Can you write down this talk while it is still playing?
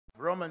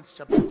Romans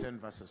chapter 10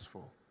 verses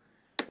 4.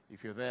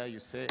 If you're there, you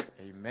say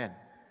amen.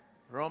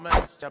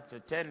 Romans chapter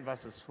 10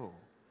 verses 4.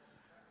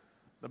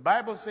 The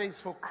Bible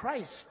says, for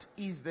Christ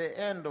is the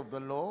end of the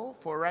law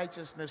for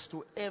righteousness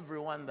to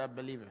everyone that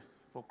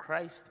believeth. For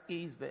Christ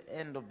is the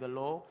end of the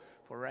law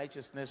for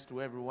righteousness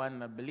to everyone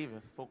that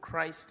believeth. For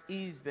Christ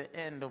is the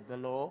end of the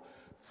law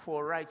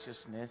for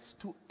righteousness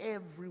to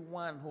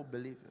everyone who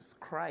believeth.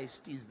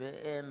 Christ is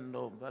the end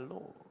of the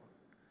law.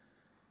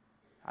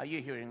 Are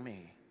you hearing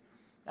me?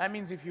 That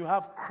means if you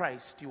have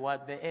Christ, you are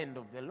at the end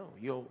of the law.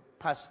 You're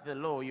past the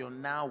law. You're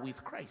now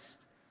with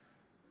Christ.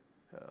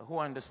 Who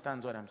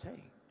understands what I'm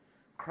saying?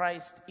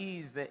 Christ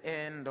is the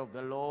end of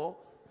the law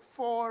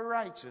for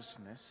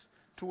righteousness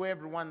to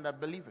everyone that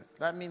believeth.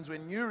 That means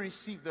when you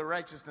receive the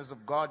righteousness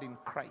of God in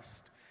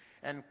Christ,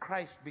 and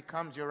Christ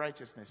becomes your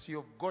righteousness,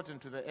 you've gotten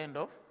to the end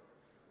of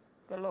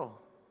the law.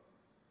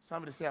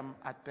 Somebody say, I'm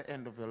at the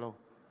end of the law.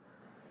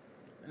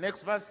 The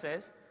next verse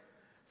says,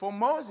 for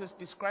Moses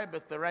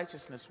describeth the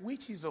righteousness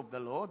which is of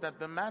the law, that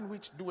the man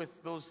which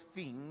doeth those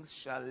things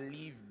shall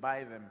live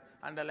by them.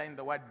 Underline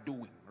the word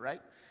doing, right?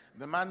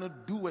 The man who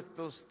doeth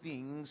those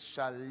things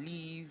shall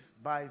live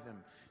by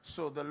them.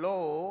 So the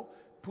law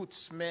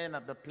puts men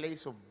at the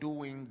place of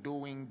doing.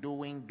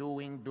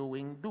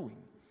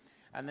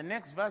 And the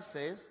next verse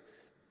says,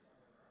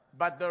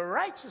 but the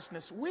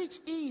righteousness which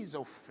is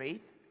of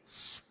faith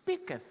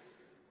speaketh.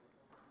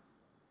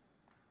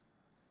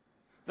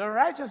 The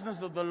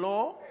righteousness of the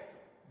law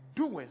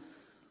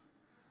doeth.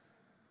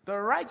 The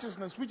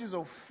righteousness which is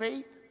of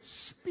faith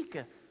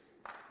speaketh.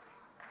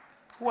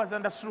 Who has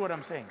understood what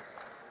I'm saying?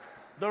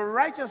 The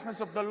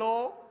righteousness of the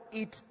law,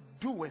 it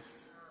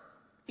doeth.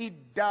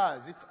 It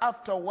does. It's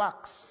after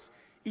works.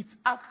 It's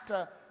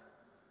after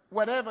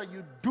whatever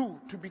you do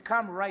to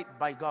become right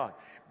by God.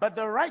 But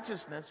the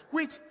righteousness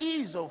which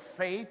is of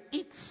faith,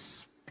 it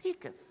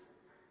speaketh.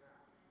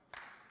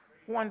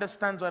 Who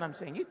understands what I'm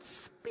saying? It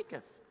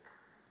speaketh.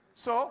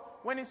 So,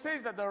 when it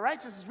says that the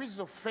righteousness which is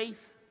of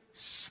faith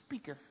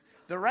speaketh,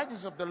 the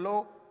righteousness of the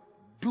law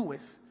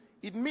doeth,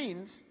 it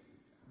means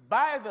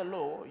by the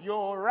law,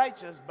 you're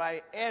righteous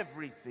by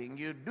everything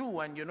you do,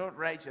 and you're not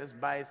righteous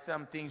by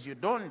some things you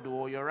don't do,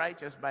 or you're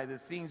righteous by the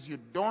things you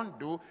don't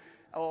do,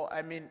 or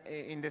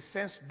in the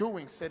sense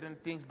doing certain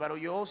things,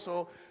 but you're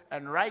also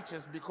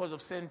unrighteous because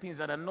of certain things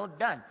that are not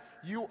done.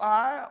 You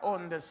are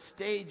on the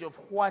stage of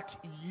what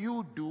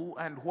you do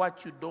and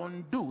what you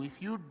don't do. If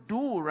you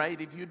do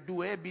right, if you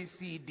do A, B,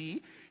 C,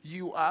 D,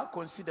 you are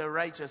considered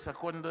righteous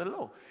according to the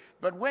law.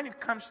 But when it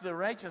comes to the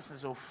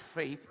righteousness of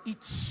faith,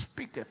 it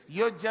speaketh.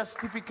 Your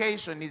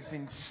justification is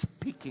in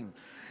speaking.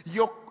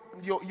 Your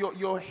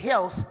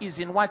health is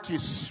in what you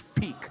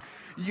speak.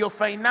 Your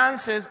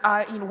finances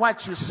are in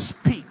what you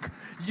speak.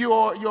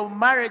 Your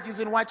marriage is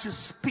in what you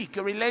speak.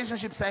 Your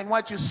relationships are in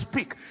what you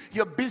speak.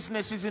 Your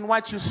business is in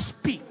what you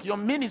speak. Your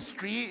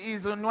ministry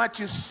is in what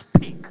you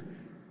speak.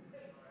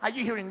 Are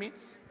you hearing me?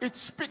 It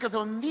speaketh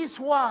on this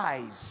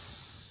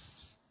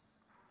wise.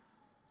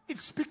 It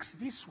speaks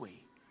this way.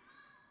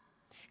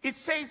 It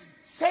says,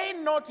 say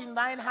not in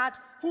thine heart,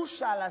 who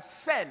shall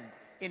ascend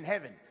in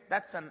heaven?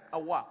 That's a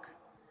work.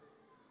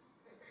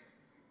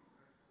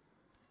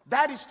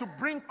 That is to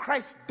bring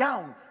Christ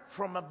down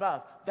from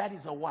above. That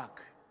is a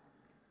work.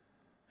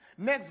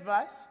 Next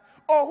verse.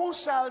 Or who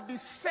shall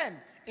descend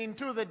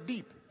into the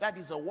deep? That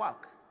is a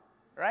work.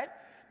 Right?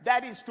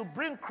 That is to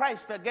bring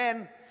Christ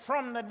again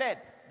from the dead.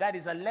 That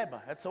is a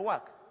labor. That's a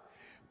work.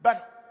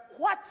 But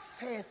what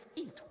saith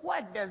it?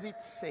 What does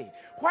it say?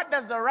 What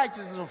does the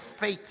righteousness of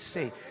faith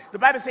say? The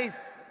Bible says,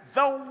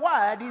 the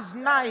word is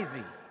nigh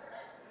thee.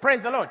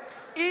 Praise the Lord.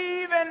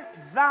 Even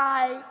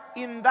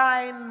in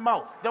thine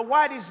mouth. The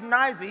word is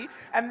nigh thee,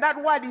 and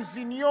that word is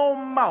in your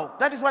mouth.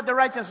 That is what the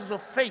righteousness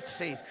of faith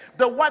says.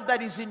 The word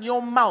that is in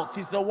your mouth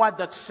is the word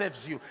that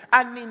saves you.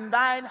 And in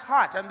thine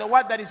heart, and the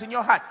word that is in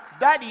your heart.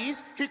 That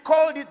is, he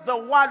called it the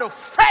word of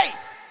faith.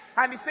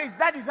 And he says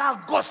that is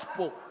our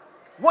gospel,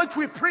 what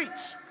we preach.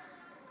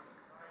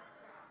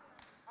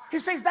 He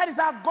says that is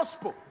our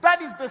gospel.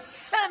 That is the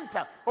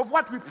center of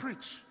what we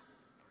preach.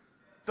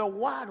 The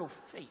word of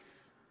faith.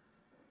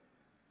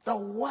 The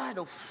word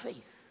of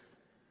faith,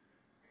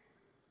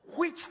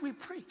 which we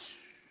preach.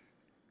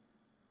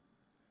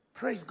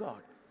 Praise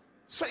God.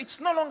 So it's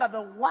no longer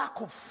the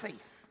work of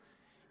faith.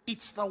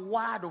 It's the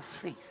word of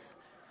faith.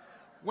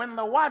 When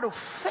the word of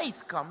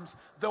faith comes,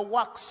 the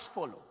works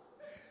follow.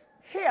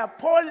 Here,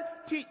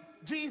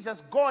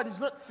 Jesus, God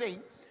is not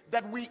saying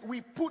that we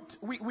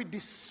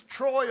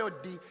destroy or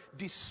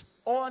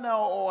dishonor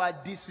or are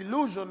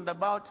disillusioned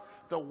about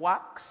the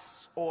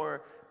works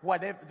or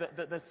whatever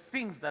the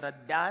things that are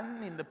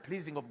done in the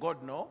pleasing of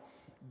God, no.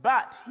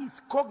 But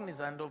he's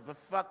cognizant of the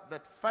fact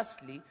that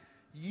firstly,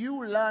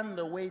 you learn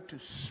the way to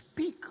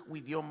speak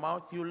with your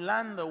mouth. You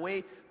learn the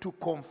way to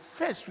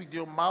confess with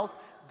your mouth.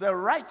 The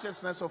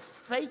righteousness of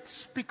faith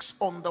speaks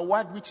on the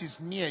word which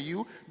is near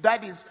you.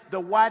 That is the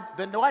word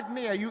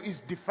near you is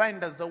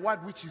defined as the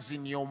word which is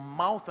in your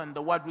mouth and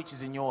the word which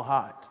is in your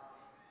heart.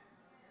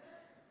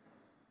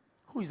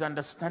 Who is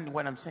understanding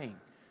what I'm saying?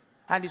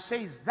 And it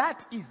says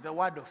that is the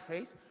word of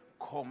faith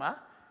comma,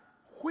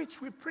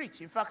 which we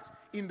preach. In fact,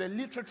 in the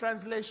literal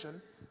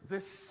translation, the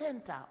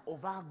center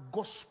of our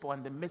gospel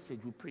and the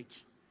message we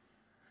preach.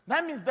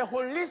 That means the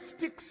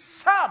holistic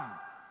sum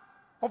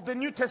of the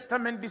New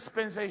Testament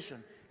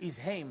dispensation is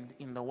aimed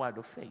in the word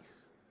of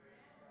faith.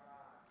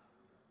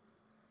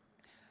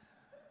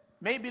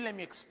 Maybe let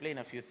me explain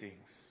a few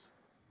things.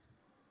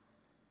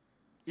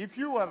 If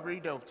you are a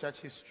reader of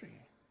church history,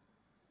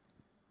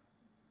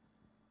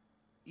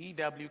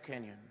 E.W.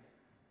 Kenyon,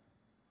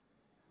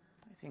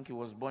 I think he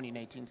was born in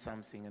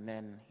 18-something and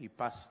then he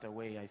passed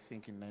away, I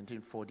think, in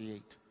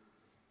 1948.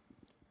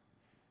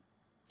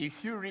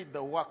 If you read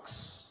the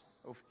works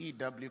of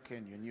E.W.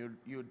 Kenyon,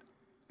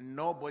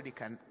 nobody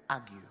can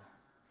argue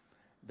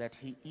that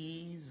he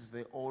is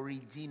the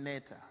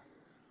originator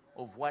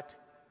of what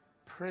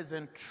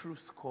present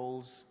truth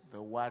calls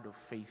the word of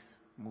faith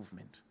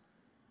movement.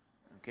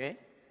 Okay?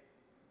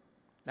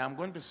 Now I'm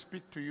going to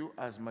speak to you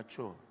as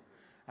mature.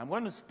 I'm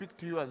going to speak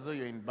to you as though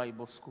you're in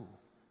Bible school.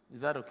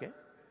 Is that okay?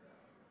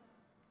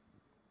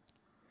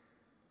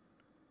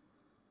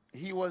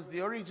 He was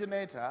the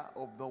originator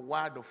of the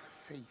word of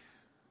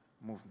faith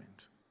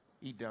movement,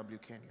 E.W.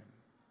 Kenyon.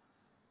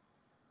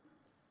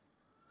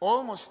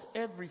 Almost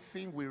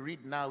everything we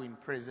read now in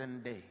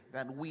present day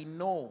that we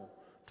know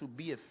to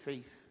be a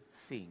faith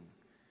thing,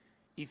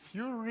 if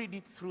you read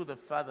it through the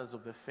fathers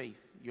of the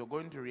faith, you're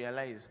going to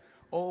realize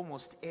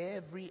almost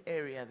every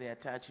area they are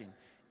touching,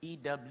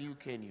 E.W.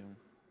 Kenyon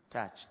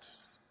touched.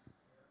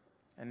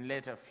 And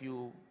later, a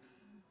few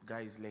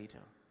guys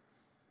later.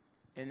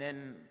 And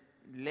then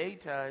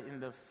later in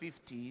the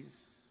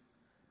 50s,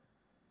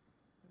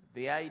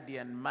 the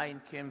idea and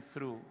mind came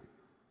through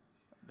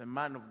the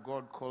man of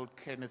God called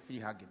Kenneth E.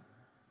 Hagin.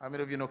 How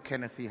many of you know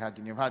Kenneth E.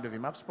 Hagin? You've heard of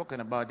him. I've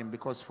spoken about him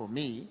because for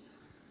me,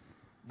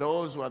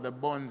 those were the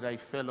bonds I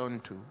fell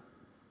onto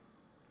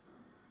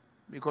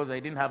because I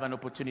didn't have an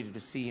opportunity to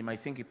see him. I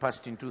think he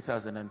passed in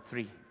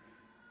 2003.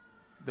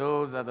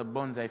 Those are the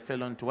bonds I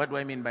fell onto. What do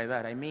I mean by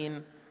that? I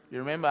mean, you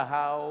remember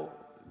how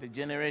the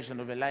generation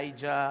of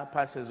Elijah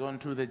passes on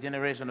to the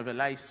generation of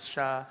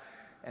Elisha,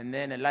 and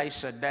then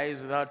Elisha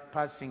dies without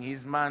passing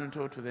his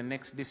mantle to the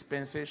next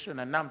dispensation.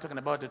 And now I'm talking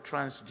about a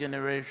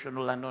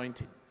transgenerational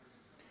anointing.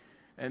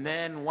 And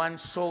then one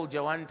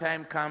soldier one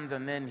time comes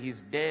and then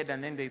he's dead,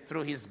 and then they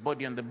throw his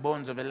body on the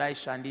bones of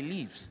Elisha and he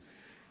leaves.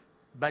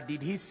 But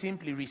did he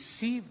simply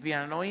receive the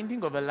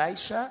anointing of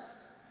Elisha,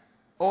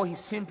 or he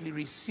simply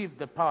received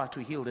the power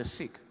to heal the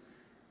sick?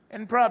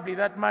 And probably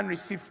that man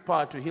received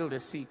power to heal the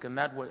sick, and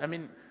that was, I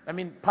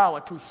mean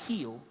power to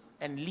heal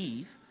and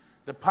live.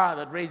 The power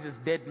that raises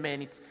dead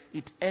men,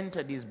 it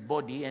entered his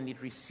body and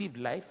it received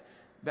life.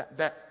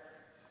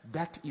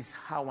 That is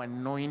how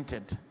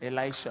anointed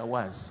Elisha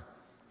was.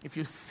 If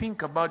you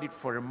think about it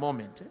for a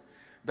moment,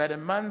 that a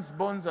man's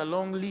bones are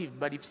long-lived,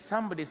 but if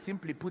somebody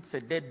simply puts a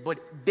dead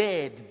body,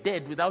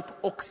 dead without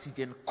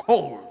oxygen,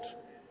 cold,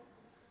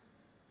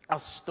 a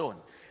stone,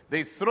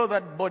 they throw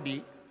that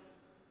body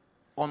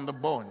on the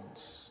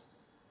bones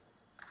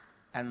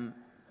and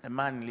a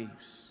man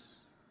lives.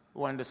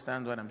 Who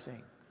understands what I'm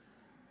saying?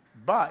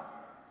 But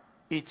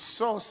it's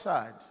so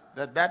sad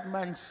that that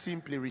man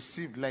simply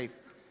received life.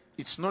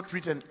 It's not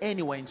written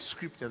anywhere in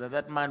scripture that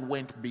that man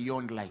went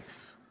beyond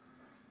life.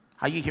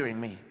 Are you hearing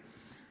me?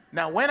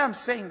 Now, when I'm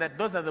saying that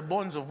those are the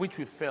bonds of which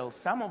we fell,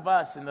 some of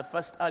us in the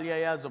first earlier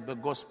years of the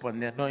gospel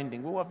and the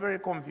anointing, we were very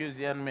confused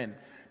young men,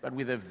 but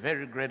with a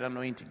very great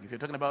anointing. If you're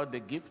talking about the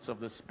gifts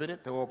of the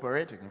Spirit, they were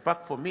operating. In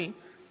fact, for me,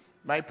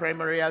 my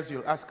primary years,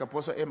 you'll ask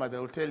Apostle Emma,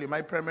 they'll tell you,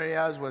 my primary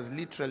years was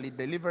literally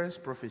deliverance,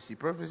 prophecy,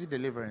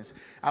 deliverance.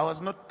 I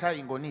was not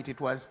tying on it,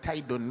 it was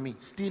tied on me.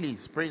 Still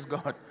is, praise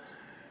God.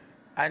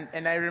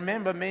 And I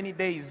remember many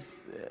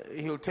days,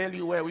 he'll tell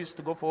you where we used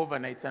to go for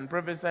overnights and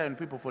prophesy on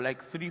people for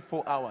like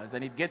 3-4 hours,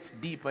 and it gets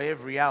deeper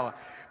every hour.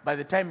 By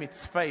the time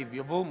it's 5,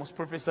 you've almost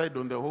prophesied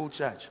on the whole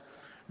church.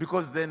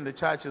 Because then the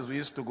churches we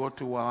used to go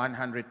to were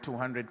 100,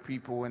 200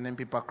 people, and then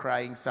people are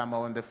crying, some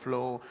are on the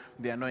floor,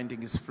 the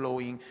anointing is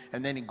flowing,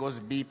 and then it goes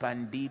deep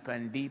and deep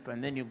and deep,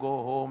 and then you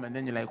go home, and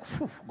then you're like,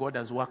 God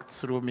has worked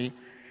through me.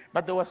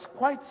 But there was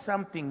quite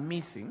something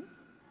missing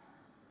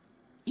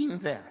in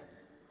there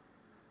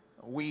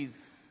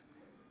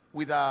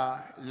with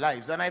our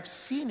lives. And I've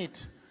seen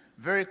it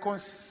very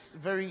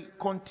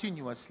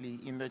continuously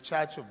in the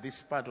church of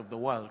this part of the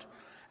world.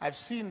 I've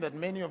seen that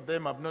many of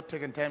them have not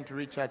taken time to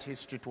read church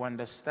history to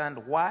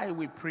understand why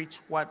we preach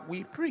what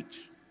we preach.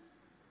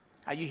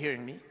 Are you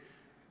hearing me?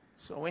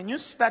 So when you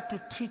start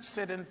to teach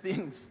certain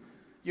things,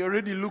 you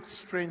already look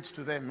strange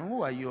to them.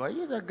 Who are you? Are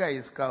you that guy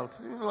is cult?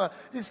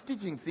 He's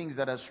teaching things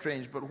that are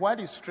strange. But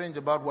what is strange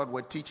about what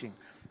we're teaching?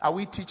 Are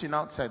we teaching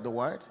outside the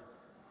word?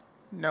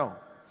 No.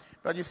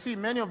 But you see,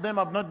 many of them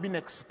have not been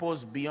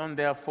exposed beyond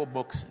their 4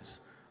 boxes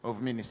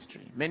of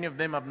ministry. Many of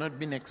them have not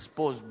been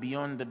exposed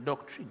beyond the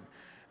doctrine.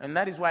 And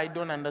that is why I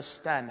don't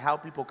understand how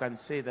people can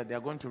say that they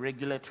are going to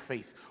regulate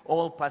faith.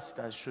 All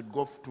pastors should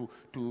go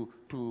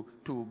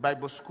to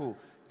Bible school.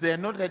 They are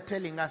not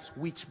telling us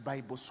which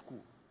Bible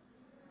school.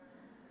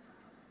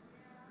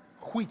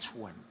 Which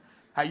one?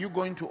 Are you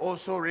going to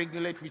also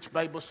regulate which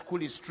Bible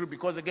school is true?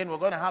 Because again, we're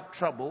going to have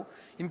trouble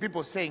in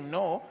people saying,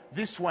 no,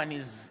 this one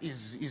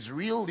is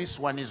real, this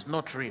one is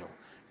not real.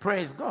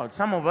 Praise God.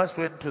 Some of us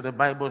went to the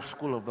Bible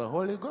school of the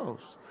Holy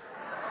Ghost.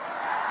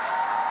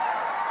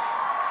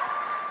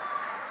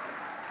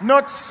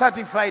 Not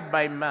certified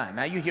by man.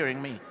 Are you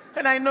hearing me?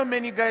 And I know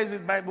many guys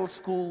with Bible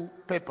school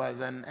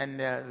papers and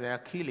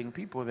they're killing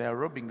people. They're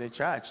robbing the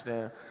church.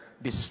 They're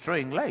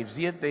destroying lives.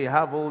 Yet they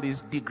have all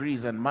these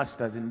degrees and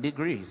masters in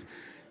degrees.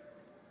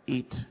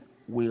 It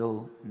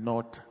will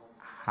not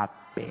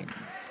happen.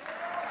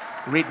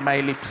 Read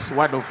my lips,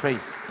 word of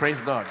faith. Praise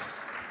God.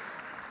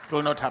 It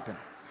will not happen.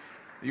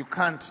 You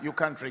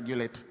can't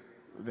regulate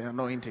the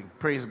anointing.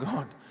 Praise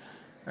God.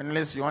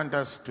 Unless you want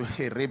us to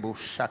rebo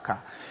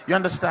shaka. You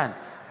understand?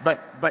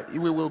 But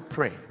we will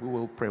pray. We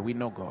will pray. We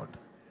know God.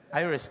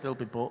 I always tell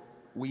people,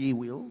 we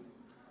will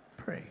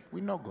pray.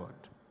 We know God.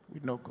 We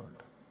know God.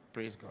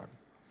 Praise God.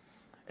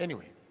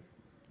 Anyway.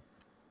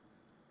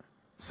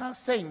 So I was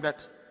saying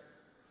that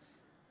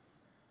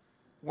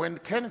when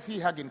Kenneth E.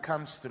 Hagin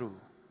comes through,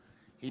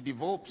 he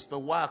develops the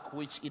work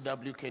which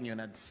E.W. Kenyon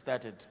had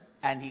started.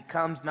 And he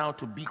comes now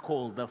to be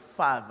called the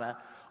father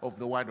of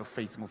the Word of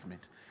Faith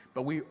movement.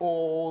 But we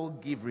all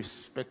give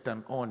respect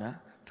and honor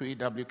to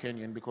E.W.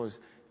 Kenyon because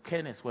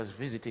Kenneth was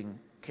visiting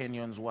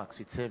Kenyon's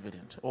works. It's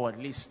evident. Or at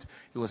least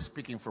he was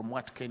speaking from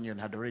what Kenyon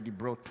had already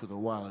brought to the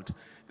world.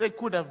 There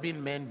could have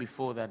been men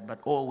before that, but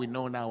all we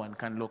know now and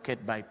can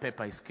locate by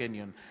paper is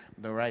Kenyon,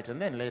 the right. And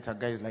then later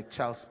guys like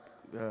Charles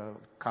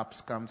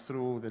Capps come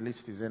through. The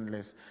list is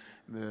endless.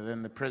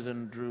 Then the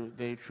present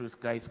day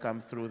truth guys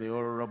come through. The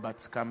Oral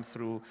Roberts come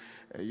through.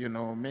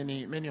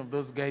 Many of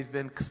those guys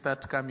then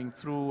start coming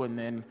through, and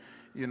then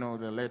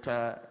the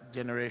later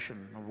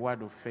generation of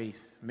Word of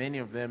Faith. Many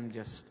of them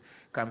just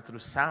come through.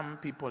 Some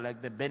people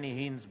like the Benny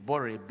Hinn's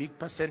borrow a big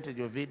percentage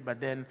of it,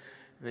 but then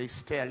they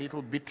stay a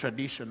little bit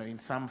traditional in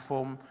some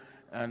form.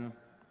 And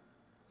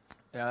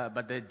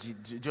but the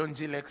John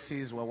G.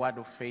 Lexis were Word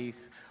of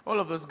Faith. All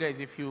of those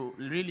guys, if you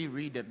really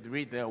read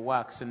their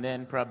works, and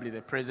then probably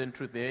the present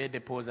truth, the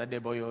Edepos,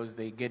 Adeboyos,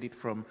 they get it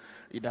from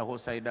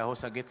Idahosa.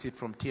 Idahosa gets it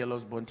from T.L.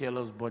 Osborne. T.L.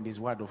 Osborne is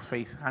Word of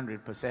Faith,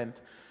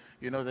 100%.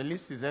 The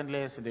list is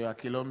endless. There are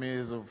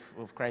kilometers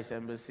of Christ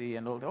Embassy,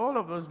 and all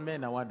of those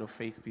men are Word of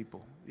Faith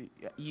people.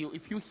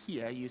 If you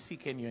hear, you see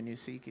Kenyon, you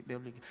see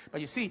W. But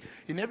you see,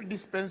 in every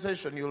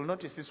dispensation, you'll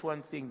notice this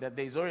one thing, that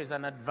there's always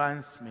an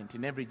advancement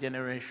in every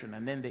generation,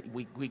 and then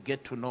we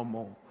get to know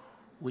more.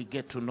 We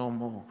get to know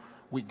more.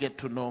 We get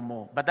to know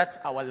more. But that's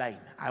our line.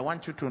 I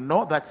want you to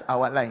know that's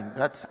our line.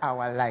 That's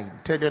our line.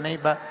 Tell your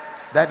neighbor,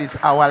 that is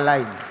our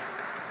line.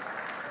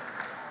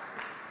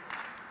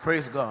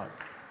 Praise God.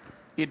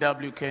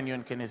 E.W.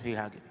 Kenyon, Kenneth E.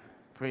 Hagin.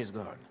 Praise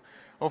God.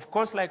 Of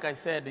course, like I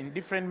said, in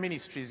different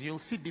ministries, you'll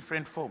see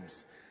different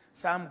forms.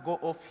 Some go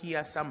off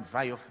here, some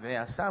vie off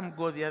there, some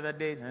go the other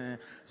day.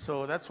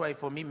 So that's why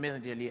for me,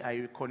 majorly,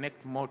 I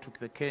connect more to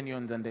the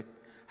Kenyons and the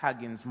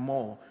Hagins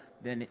more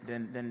than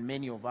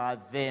many of our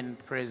then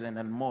present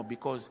and more.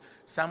 Because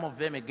some of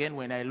them, again,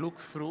 when I look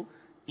through,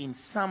 in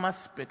some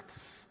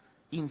aspects,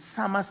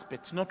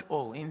 not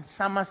all, in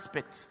some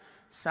aspects,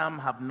 some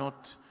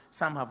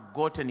have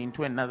gotten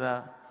into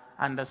another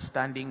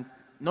understanding,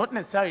 not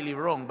necessarily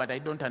wrong, but I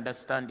don't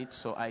understand it,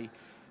 so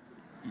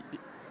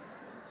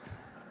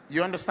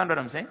you understand what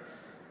I'm saying?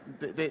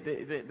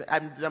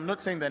 I'm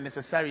not saying they're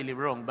necessarily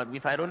wrong, but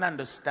if I don't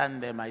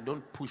understand them, I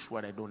don't push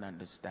what I don't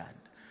understand.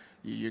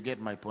 You get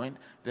my point?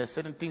 There are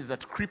certain things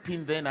that creep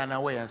in then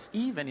unawares,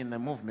 even in the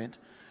movement,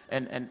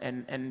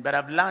 but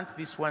I've learned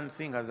this one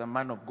thing as a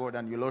man of God,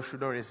 and you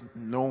should always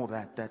know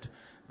that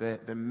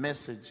the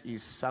message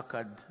is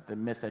suckered, the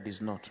method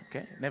is not.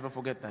 Okay? Never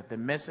forget that. The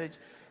message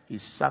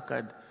is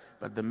suckered,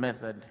 but the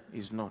method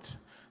is not.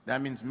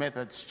 That means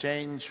methods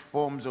change,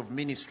 forms of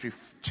ministry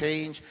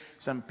change.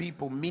 Some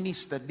people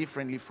minister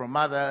differently from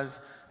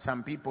others.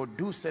 Some people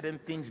do certain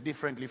things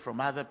differently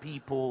from other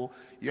people.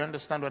 You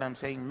understand what I'm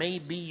saying?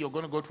 Maybe you're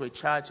going to go to a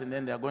church and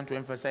then they're going to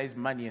emphasize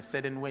money a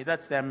certain way.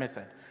 That's their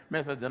method.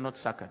 Methods are not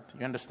suckered.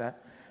 You understand?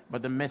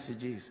 But the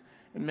message is.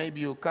 And maybe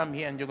you come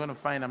here and you're going to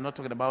find I'm not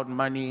talking about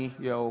money.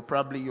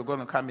 Probably you're going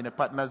to come in a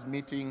partners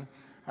meeting,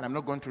 and I'm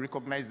not going to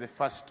recognize the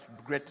first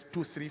great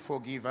 2, 3,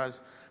 4 givers.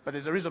 But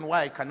there's a reason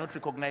why I cannot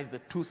recognize the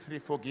 2, 3,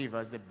 4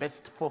 givers, the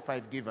best 4,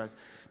 5 givers.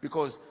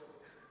 Because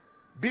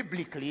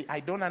biblically,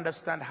 I don't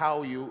understand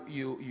how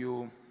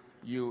you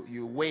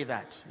weigh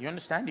that. You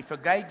understand? If a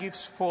guy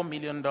gives $4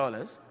 million,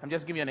 I'm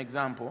just giving you an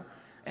example,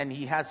 and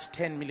he has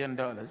 $10 million,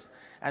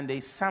 and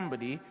there's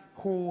somebody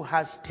who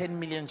has 10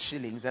 million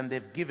shillings and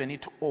they've given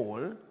it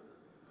all.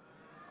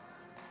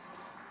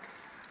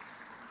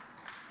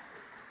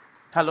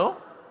 Hello?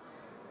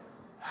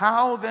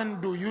 How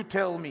then do you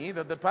tell me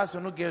that the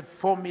person who gave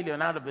 $4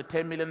 million out of the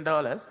 $10 million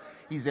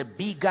is a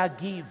bigger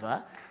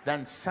giver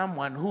than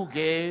someone who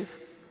gave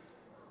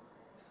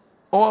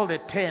all the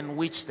 10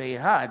 which they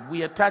had?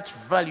 We attach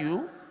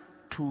value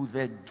to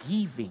the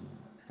giving.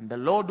 And the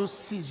Lord who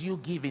sees you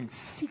give in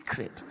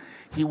secret,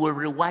 He will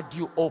reward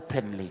you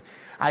openly.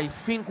 I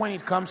think when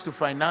it comes to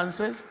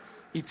finances,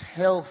 it's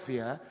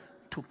healthier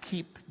to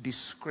keep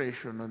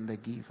discretion on the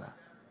giver,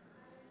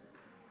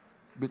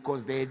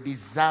 because they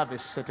deserve a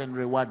certain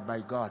reward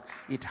by God.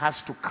 It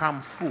has to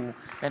come full,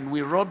 and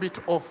we rob it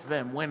off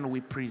them when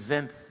we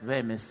present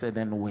them a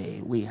certain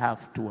way. We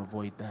have to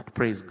avoid that.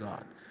 Praise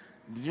God.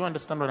 Did you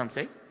understand what I'm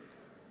saying?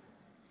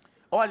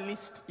 Or at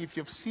least, if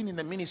you've seen in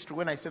the ministry,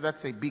 when I say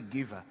that's a big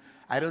giver,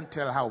 I don't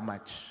tell how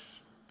much.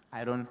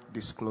 I don't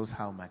disclose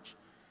how much.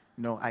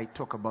 No, I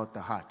talk about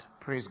the heart.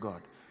 Praise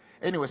God.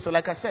 Anyway, so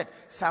like I said,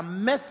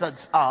 some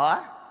methods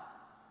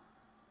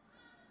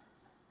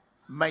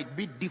might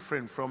be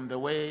different from the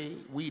way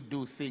we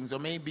do things. Or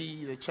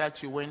maybe the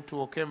church you went to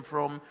or came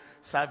from,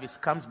 service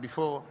comes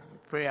before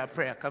prayer,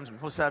 prayer comes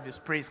before service,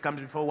 praise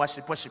comes before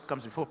worship, worship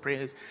comes before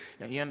prayers.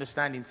 You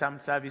understand, in some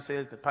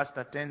services, the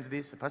pastor attends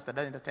this, the pastor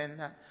doesn't attend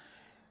that.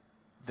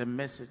 The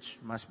message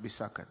must be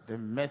sacred. The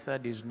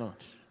method is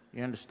not.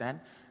 You understand?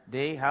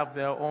 They have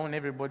their own,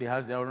 everybody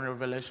has their own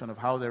revelation of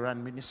how they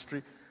run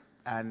ministry.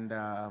 And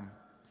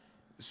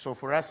so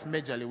for us,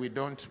 majorly, we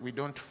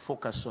don't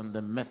focus on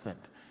the method.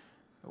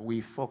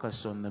 We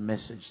focus on the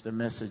message. The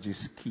message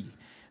is key.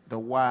 The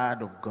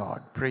word of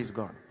God. Praise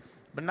God.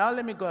 But now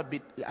let me go a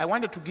bit. I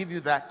wanted to give you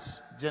that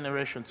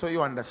generation so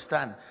you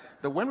understand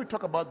that when we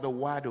talk about the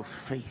word of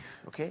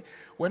faith, okay,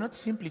 we're not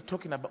simply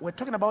talking about, we're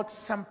talking about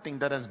something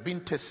that has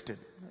been tested.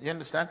 You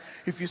understand?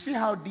 If you see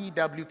how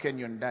D.W.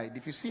 Kenyon died,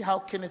 if you see how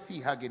Kenneth E.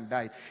 Hagin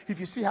died, if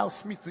you see how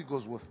Smith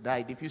Wigglesworth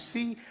died, if you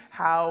see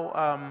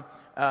how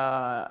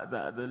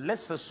the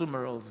Lester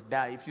Summeralls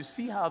die, if you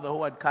see how the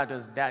Howard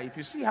Carters die, if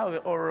you see how the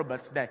Oral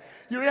Roberts die,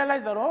 you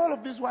realize that all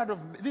of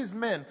these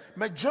men,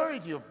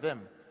 majority of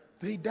them,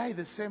 they die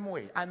the same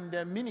way. And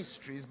their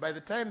ministries, by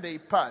the time they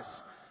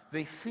pass,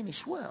 they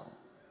finish well.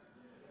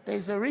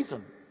 There's a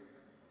reason.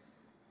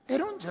 They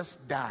don't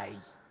just die.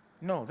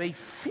 No, they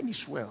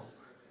finish well.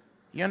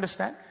 You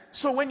understand?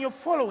 So when you're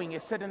following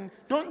a certain,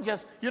 don't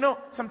just,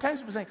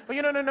 sometimes people say,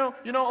 oh,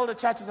 no, all the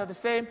churches are the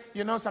same.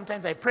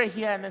 Sometimes I pray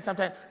here and then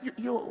sometimes,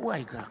 you're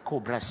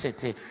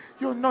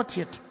not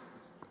yet,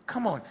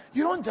 come on.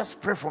 You don't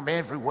just pray from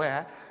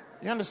everywhere.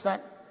 You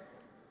understand?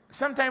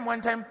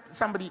 One time,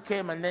 somebody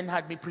came and then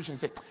had me preach and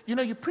said,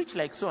 you preach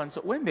like so and so.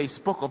 When they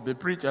spoke of the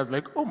preacher, I was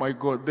like, oh my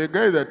God, the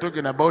guy they're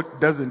talking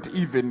about doesn't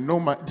even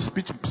know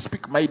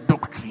speak my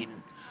doctrine.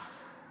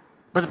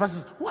 But the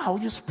person says, wow,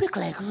 you speak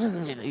like,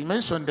 he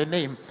mentioned the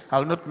name.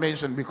 I'll not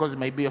mention because it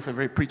might be of a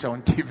very preacher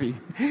on TV.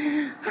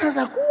 And I was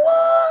like,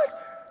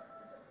 what?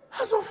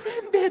 I was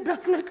offended. I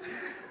was like,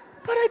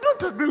 but I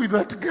don't agree with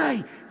that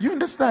guy. You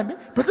understand?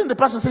 But then the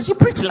person says, you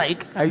preach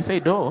like. I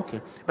said, oh,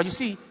 okay. But you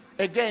see,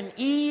 again,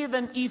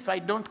 even if I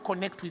don't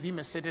connect with him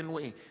a certain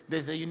way,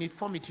 there's a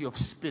uniformity of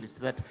spirit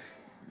that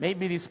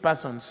maybe this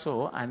person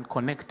saw and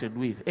connected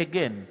with.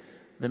 Again,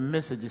 the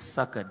message is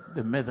sacred,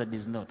 the method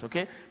is not,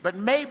 okay? But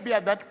maybe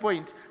at that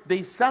point,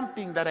 there's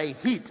something that I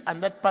hit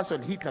and that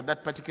person hit at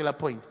that particular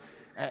point.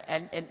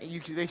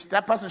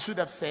 That person should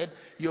have said,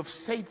 you've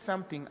said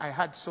something I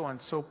had so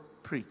and so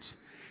preach.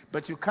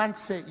 But you can't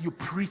say you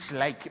preach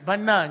like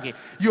Banange.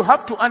 You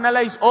have to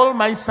analyze all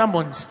my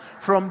sermons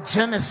from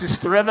Genesis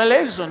to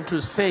Revelation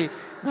to say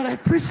that I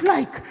preach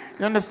like.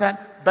 You understand?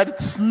 But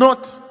it's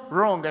not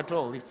wrong at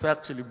all. It's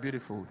actually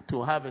beautiful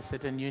to have a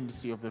certain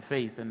unity of the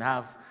faith and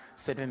have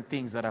certain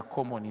things that are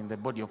common in the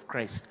body of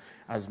Christ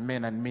as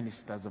men and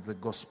ministers of the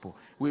gospel.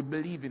 We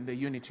believe in the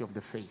unity of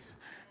the faith.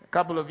 A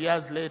couple of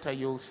years later,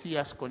 you'll see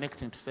us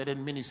connecting to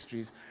certain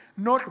ministries,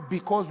 not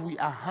because we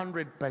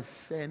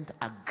 100%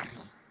 agree.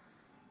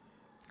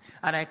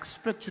 And I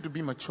expect you to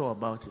be mature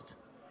about it.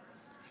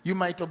 You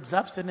might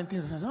observe certain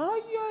things and say,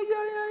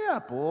 oh, yeah,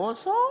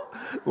 Apostle.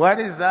 What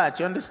is that?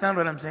 You understand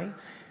what I'm saying?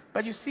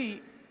 But you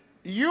see,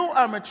 you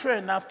are mature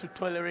enough to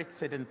tolerate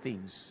certain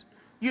things.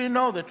 You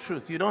know the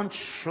truth. You don't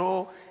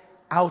show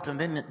out and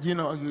then,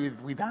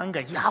 with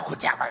anger.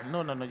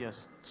 No,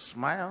 just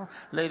smile,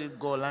 let it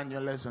go, learn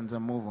your lessons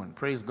and move on.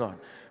 Praise God.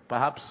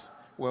 Perhaps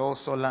we're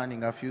also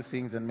learning a few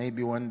things and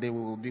maybe one day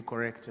we will be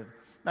corrected.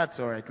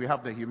 That's all right. We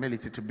have the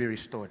humility to be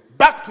restored.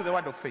 Back to the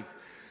word of faith.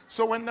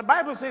 So when the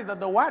Bible says that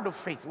the word of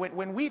faith,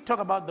 when we talk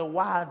about the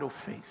word of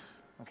faith,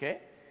 okay,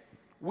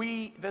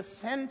 the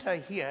center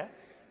here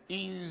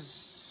is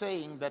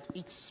saying that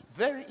it's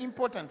very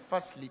important,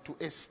 firstly, to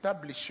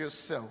establish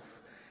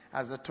yourself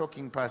as a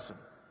talking person.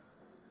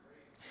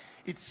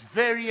 It's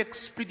very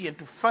expedient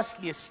to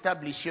firstly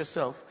establish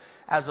yourself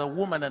as a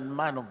woman and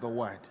man of the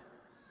word.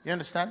 You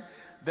understand?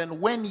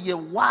 Then when your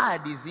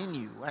word is in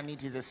you and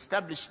it is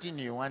established in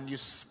you and you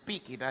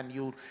speak it and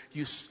you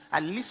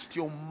at least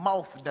your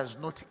mouth does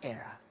not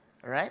err.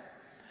 All right?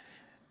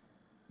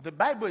 The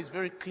Bible is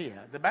very clear.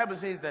 The Bible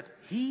says that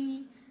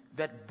he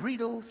that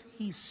bridles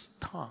his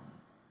tongue.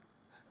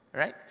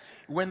 Right?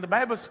 When the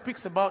Bible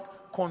speaks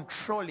about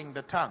controlling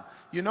the tongue,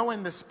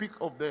 when they speak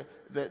of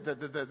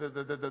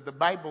the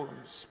Bible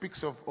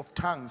speaks of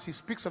tongues, he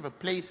speaks of a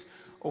place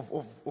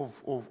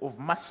of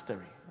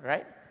mastery,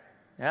 right?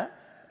 Yeah?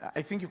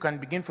 I think you can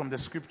begin from the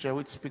scripture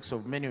which speaks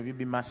of many of you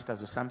be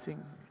masters or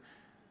something.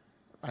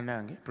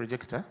 Anange,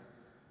 projector.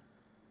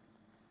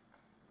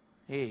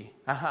 Hey,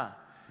 aha.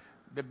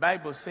 The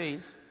Bible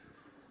says,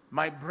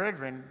 my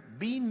brethren,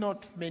 be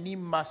not many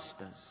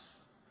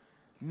masters,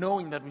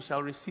 knowing that we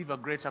shall receive a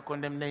greater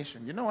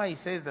condemnation. You know why he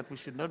says that we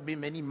should not be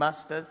many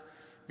masters?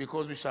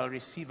 Because we shall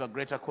receive a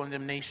greater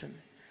condemnation.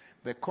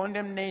 The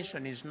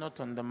condemnation is not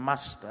on the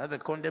master. The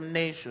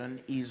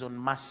condemnation is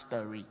on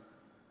mastery.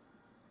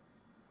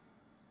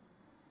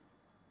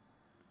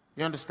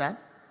 You understand?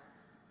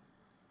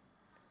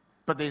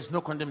 But there is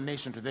no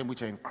condemnation to them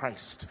which are in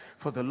Christ.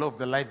 For the law of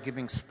the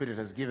life-giving Spirit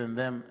has given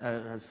them,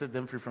 has set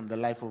them free from the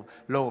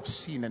law of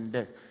sin and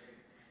death.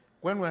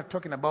 When we're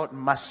talking about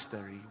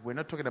mastery, we're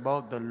not talking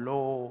about the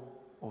law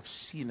of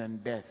sin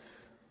and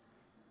death.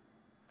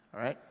 All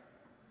right?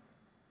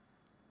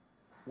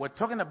 We're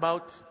talking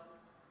about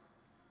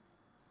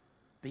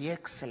the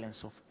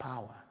excellence of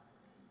power.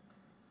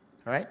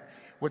 All right?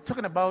 We're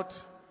talking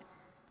about,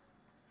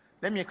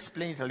 let me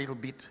explain it a little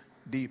bit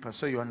deeper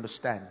so you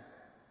understand.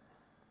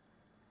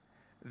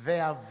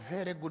 There are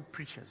very good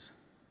preachers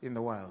in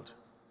the world.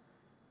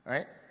 All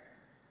right?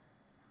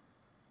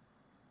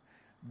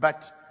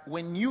 But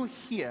when you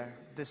hear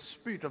the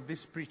spirit of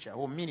this preacher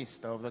or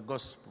minister of the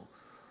gospel,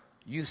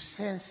 you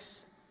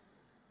sense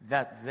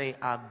that they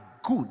are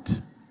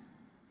good,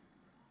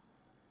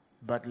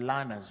 but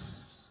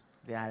learners.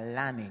 They are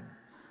learning.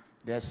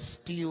 They are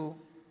still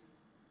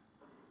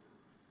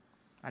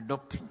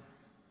adopting.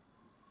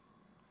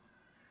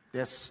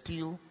 They are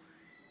still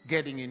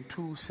getting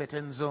into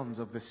certain zones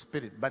of the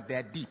spirit, but they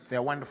are deep. They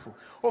are wonderful.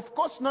 Of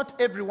course,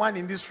 not everyone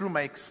in this room,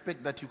 I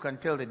expect that you can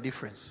tell the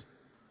difference.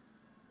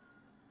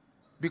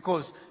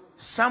 Because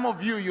some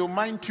of you, your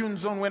mind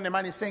tunes on when the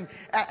man is saying,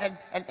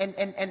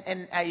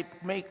 and I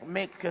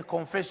make a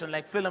confession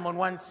like Philemon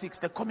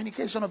 1:6, the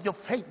communication of your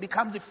faith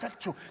becomes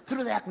effectual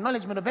through the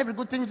acknowledgement of every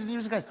good thing which is in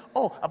Jesus Christ.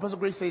 Oh, Apostle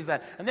Grace says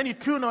that. And then you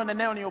tune on and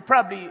then you're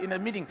probably in a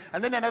meeting.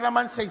 And then another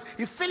man says,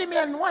 if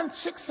Philemon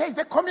 1:6 says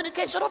the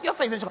communication of your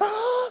faith, and you go,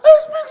 oh,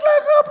 it speaks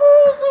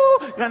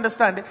like Apostle. You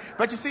understand it?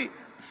 But you see,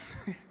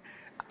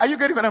 are you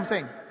getting what I'm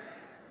saying?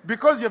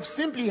 Because you've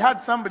simply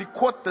had somebody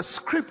quote the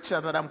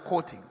scripture that I'm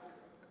quoting.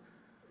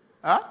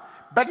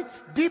 But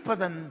it's deeper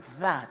than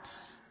that.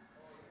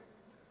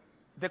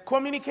 The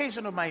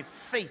communication of my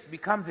faith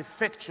becomes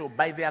effectual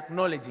by the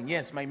acknowledging.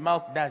 Yes, my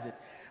mouth does it.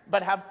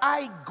 But have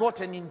I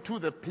gotten into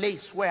the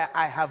place where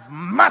I have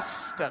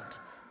mastered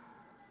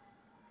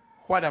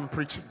what I'm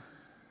preaching?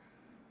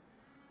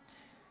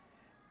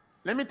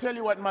 Let me tell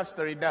you what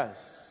mastery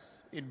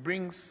does. It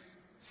brings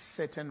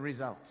certain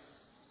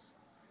results.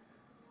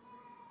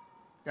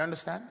 You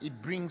understand?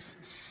 It brings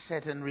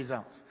certain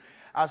results.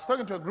 I was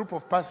talking to a group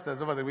of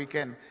pastors over the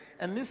weekend,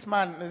 and this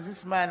man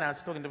I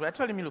was talking to, I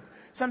told him, look,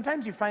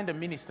 sometimes you find a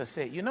minister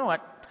say, you know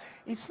what,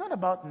 it's not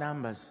about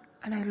numbers.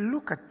 And I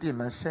look at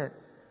him and said,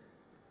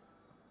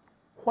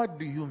 what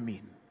do you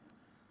mean?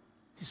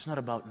 It's not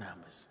about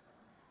numbers.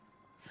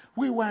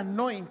 We were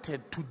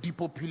anointed to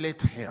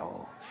depopulate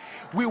hell.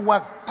 We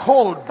were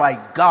called by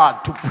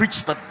God to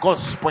preach the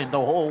gospel in the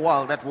whole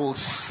world that will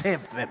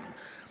save them.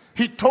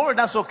 He told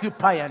us,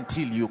 occupy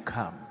until you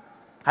come.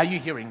 Are you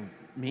hearing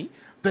me?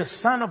 The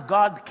Son of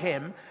God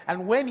came,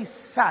 and when he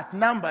sat,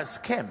 numbers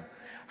came.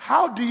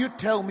 How do you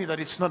tell me that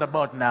it's not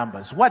about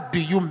numbers? What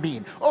do you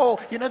mean? Oh,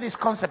 you know this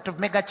concept of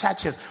mega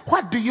churches.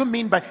 What do you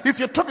mean by, if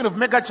you're talking of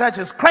mega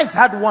churches, Christ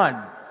had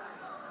one.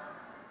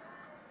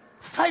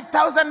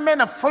 5,000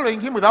 men are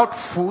following him without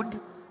food.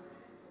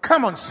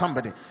 Come on,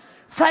 somebody.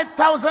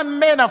 5,000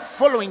 men are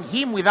following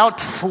him without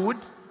food.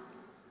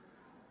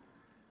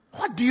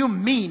 What do you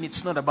mean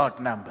it's not about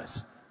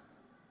numbers?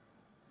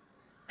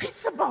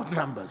 It's about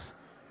numbers.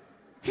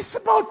 It's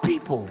about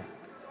people.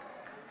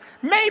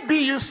 Maybe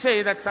you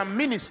say that some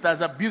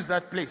ministers abuse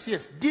that place.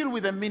 Yes, deal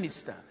with the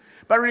minister.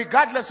 But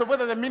regardless of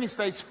whether the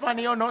minister is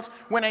funny or not,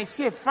 when I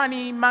see a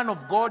funny man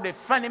of God, a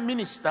funny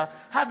minister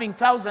having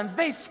thousands,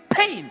 there is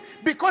pain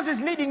because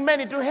he's leading men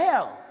into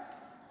hell.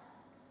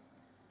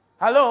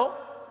 Hello?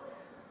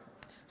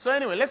 So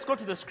anyway, let's go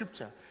to the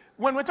scripture.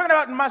 When we're talking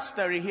about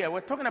mastery here,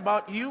 we're talking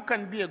about you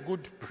can be a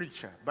good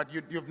preacher, but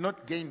you've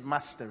not gained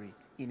mastery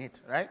in it,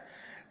 right?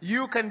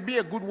 You can be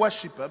a good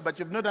worshiper, but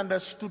you've not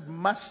understood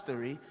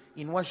mastery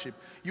in worship.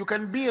 You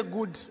can be a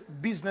good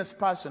business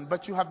person,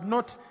 but you have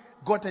not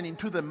gotten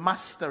into the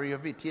mastery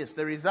of it. Yes,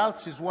 the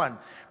results is one,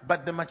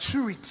 but the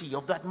maturity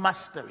of that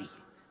mastery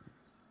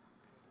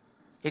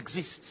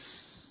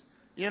exists.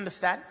 You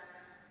understand?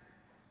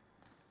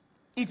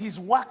 It is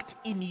worked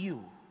in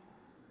you.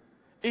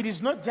 It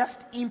is not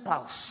just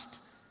impulsed.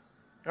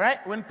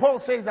 Right? When Paul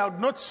says, I would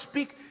not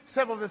speak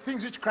some of the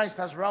things which Christ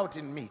has wrought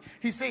in me.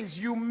 He says,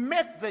 you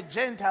make the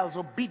Gentiles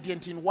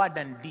obedient in word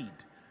and deed.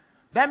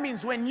 That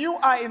means when you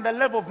are in the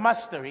level of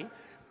mastery,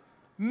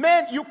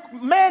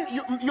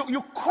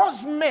 you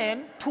cause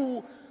men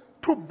to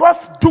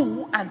both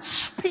do and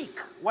speak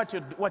what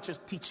you're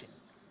teaching.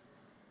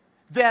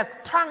 Their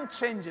tongue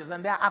changes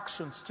and their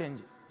actions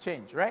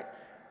change, right?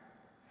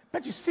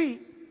 But you see,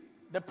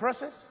 the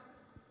process,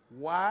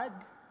 word,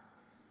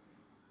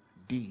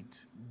 deed.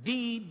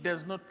 Deed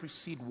does not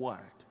precede word.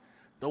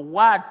 The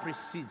word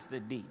precedes the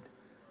deed.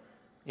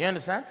 You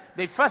understand?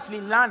 They firstly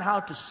learn how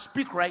to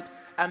speak right,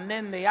 and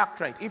then they act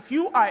right. If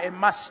you are a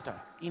master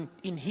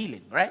in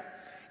healing, right?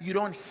 You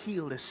don't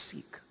heal the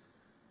sick.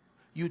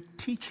 You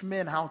teach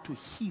men how to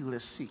heal the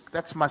sick.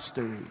 That's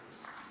mastery.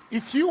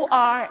 If you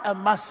are a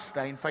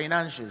master in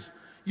finances,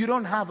 you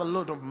don't have a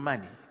lot of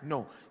money.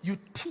 No. You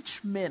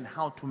teach men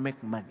how to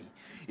make money.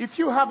 If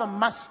you have a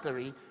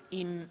mastery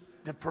in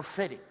the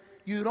prophetic,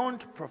 you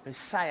don't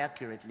prophesy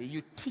accurately.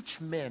 You teach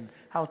men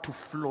how to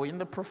flow in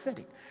the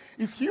prophetic.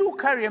 If you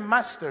carry a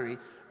mastery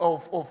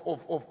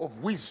of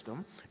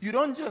wisdom, you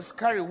don't just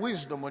carry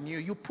wisdom on you.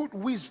 You put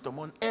wisdom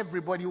on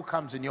everybody who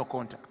comes in your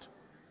contact.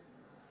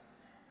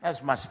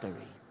 That's mastery.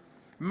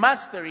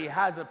 Mastery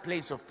has a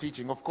place of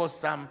teaching. Of course,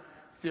 some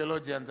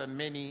theologians and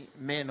many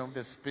men of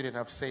the Spirit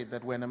have said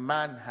that when a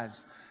man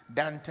has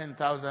done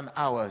 10,000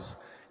 hours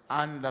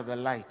under the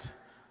light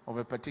of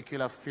a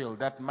particular field,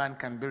 that man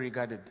can be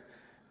regarded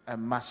a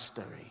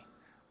mastery.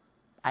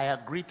 I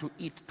agree to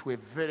it to a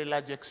very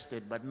large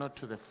extent, but not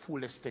to the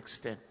fullest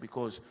extent,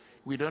 because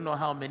we don't know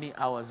how many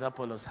hours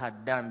Apollos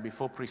had done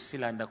before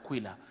Priscilla and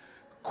Aquila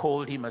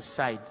called him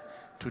aside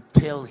to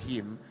tell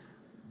him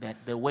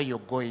that the way you're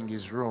going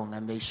is wrong,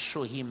 and they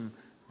show him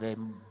the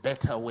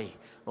better way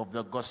of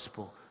the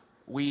gospel.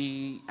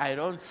 I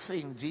don't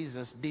think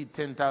Jesus did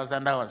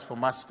 10,000 hours for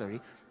mastery,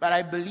 but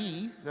I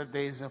believe that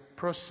there is a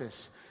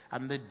process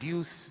and the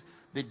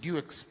due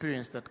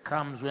experience that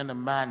comes when a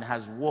man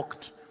has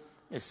walked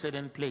a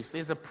certain place.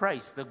 There's a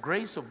price. The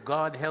grace of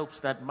God helps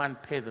that man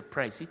pay the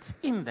price. It's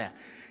in there.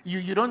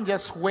 You don't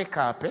just wake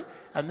up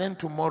and then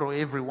tomorrow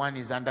everyone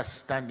is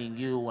understanding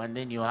you, and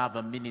then you have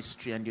a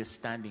ministry and you're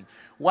standing.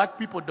 What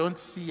people don't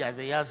see are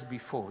the years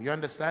before. You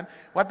understand?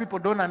 What people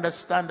don't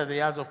understand are the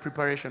years of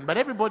preparation. But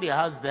everybody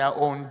has their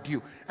own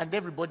due, and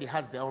everybody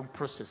has their own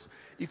process.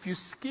 If you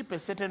skip a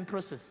certain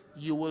process,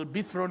 you will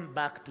be thrown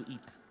back to it.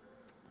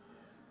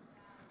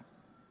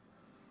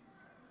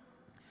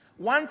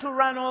 Want to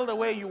run all the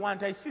way you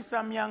want. I see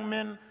some young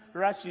men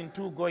rushing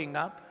to going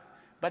up,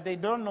 but they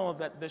don't know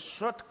that the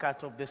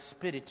shortcut of the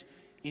Spirit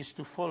is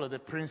to follow the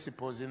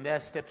principles in their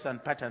steps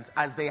and patterns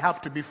as they have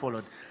to be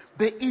followed.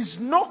 There is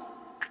no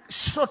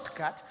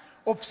shortcut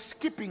of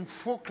skipping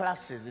 4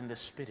 classes in the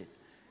Spirit,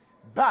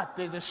 but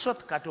there's a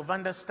shortcut of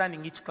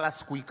understanding each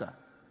class quicker.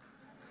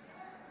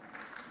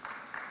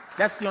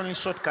 That's the only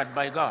shortcut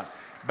by God.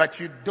 But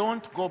you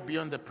don't go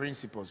beyond the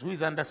principles. Who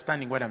is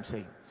understanding what I'm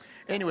saying?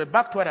 Anyway,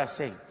 back to what I was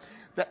saying.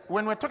 That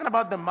when we're talking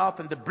about the mouth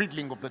and the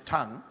bridling of the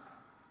tongue,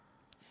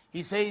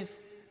 he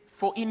says,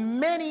 for in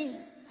many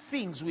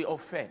things we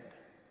offend.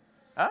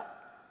 Huh?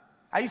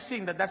 Are you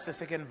seeing that that's the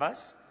second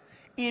verse?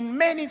 In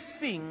many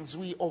things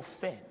we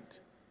offend.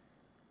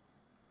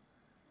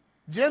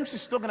 James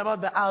is talking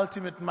about the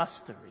ultimate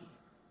mastery.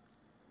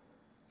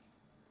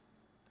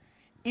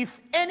 If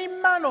any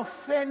man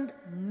offend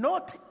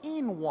not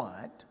in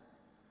word,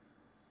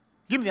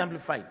 give me the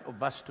Amplified of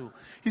verse 2.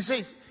 He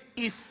says,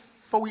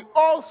 for we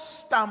all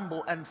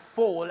stumble and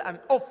fall and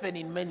often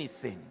in many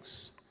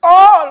things.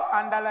 All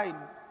underline.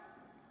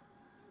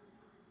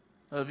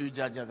 Of you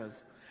judge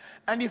others.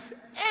 And if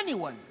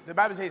anyone, the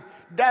Bible says,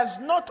 does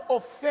not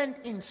offend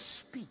in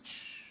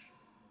speech,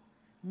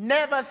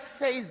 never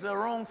says the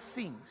wrong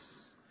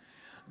things,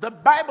 the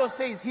Bible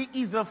says he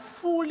is a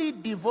fully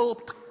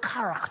developed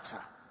character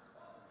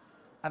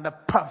and a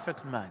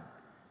perfect man.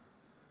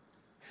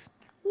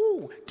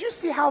 Ooh, do you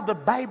see how the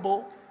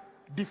Bible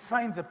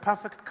defines a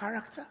perfect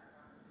character?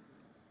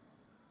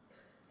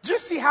 Do you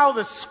see how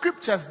the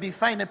scriptures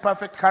define a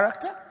perfect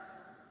character?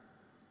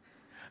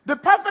 The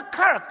perfect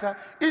character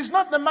is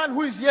not the man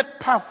who is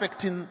yet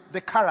perfect in the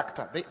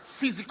character, the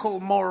physical,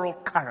 moral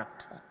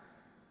character.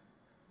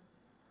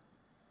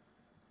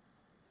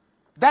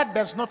 That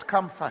does not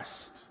come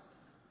first.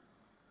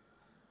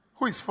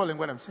 Who is following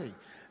what I'm saying?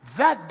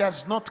 That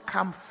does not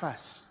come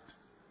first.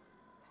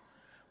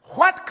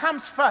 What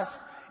comes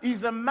first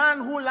is a man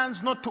who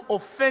learns not to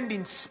offend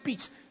in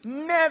speech.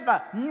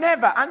 Never,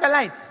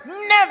 underline,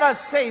 never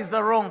says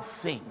the wrong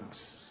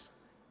things.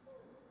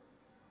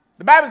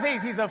 The Bible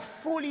says he's a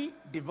fully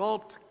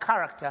developed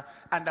character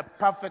and a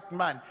perfect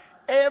man,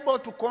 able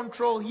to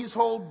control his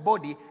whole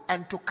body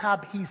and to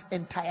curb his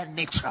entire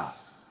nature.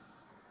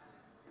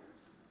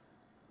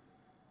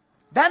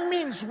 That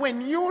means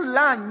when you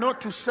learn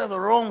not to say the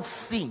wrong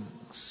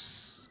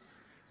things,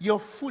 you're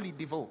fully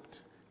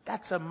developed.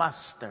 That's a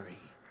mastery.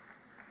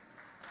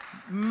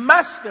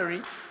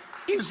 Mastery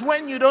is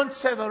when you don't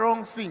say the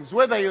wrong things,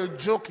 whether you're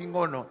joking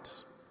or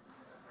not.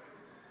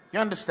 You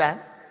understand?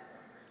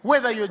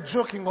 Whether you're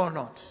joking or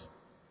not.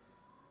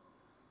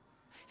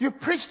 You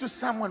preach to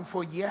someone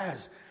for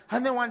years,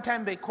 and then one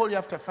time they call you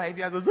after 5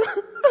 years and say,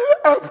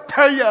 I'm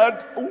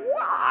tired.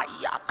 Why?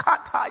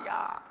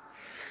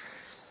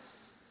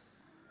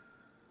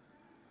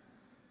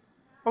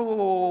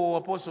 Oh,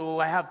 Apostle,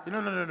 I have... No.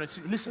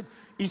 Listen,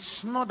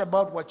 it's not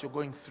about what you're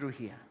going through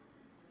here.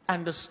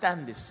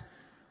 Understand this.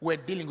 We're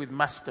dealing with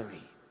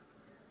mastery.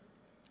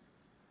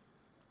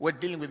 We're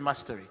dealing with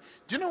mastery.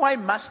 Do you know why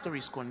mastery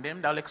is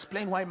condemned? I'll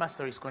explain why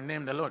mastery is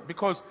condemned a lot.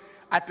 Because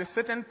at a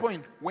certain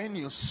point, when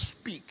you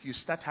speak, you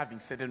start having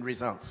certain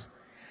results.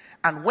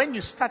 And when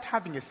you start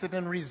having a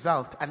certain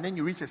result, and then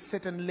you reach a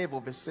certain level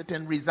of a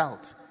certain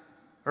result,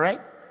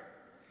 right?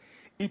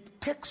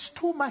 It takes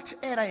too much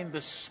error in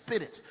the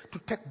spirit to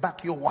take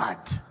back your word.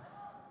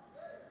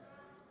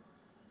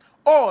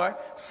 Or,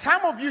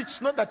 some of you, it's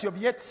not that you've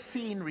yet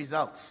seen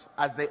results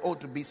as they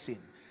ought to be seen.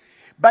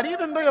 But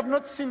even though you have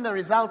not seen the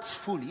results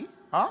fully,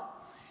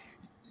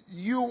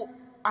 you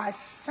are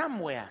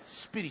somewhere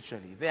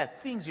spiritually. There are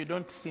things you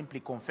don't simply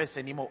confess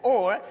anymore.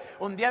 Or,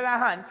 on the other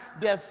hand,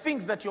 there are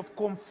things that you've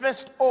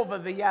confessed over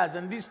the years,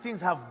 and these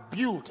things have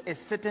built a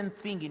certain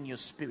thing in your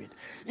spirit.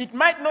 It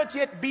might not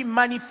yet be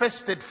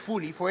manifested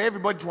fully for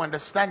everybody to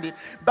understand it,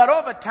 but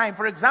over time,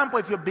 for example,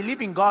 if you're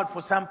believing God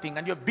for something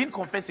and you've been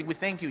confessing, we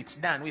thank you, it's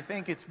done, we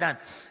thank you, it's done.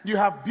 You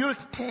have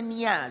built 10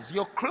 years.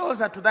 You're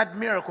closer to that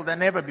miracle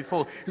than ever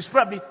before. It's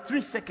probably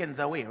 3 seconds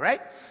away,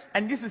 right?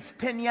 And this is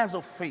 10 years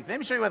of faith. Let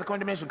me show you where the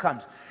condemnation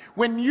comes.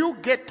 When you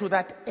get to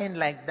that end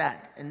like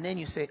that, and then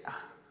you say, it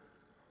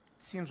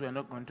seems we're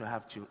not going to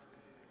have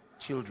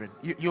children.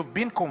 You've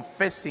been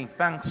confessing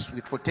thanks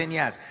for 10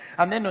 years.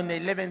 And then on the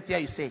 11th year,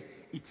 you say,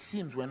 it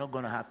seems we're not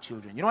going to have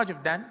children. You know what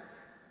you've done?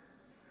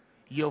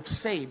 You've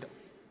said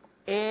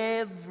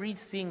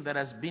everything that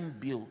has been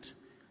built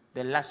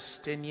the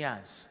last 10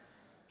 years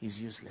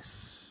is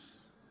useless.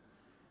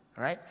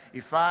 All right?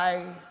 If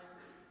I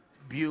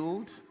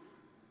build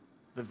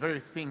the very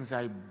things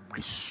I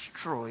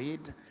destroyed,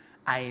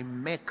 I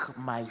make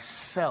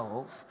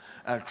myself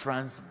a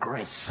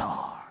transgressor.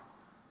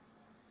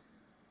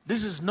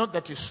 This is not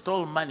that you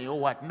stole money or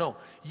what. No.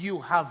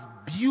 You have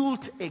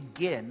built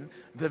again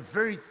the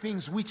very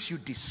things which you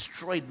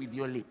destroyed with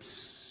your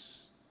lips.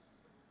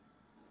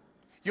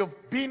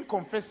 You've been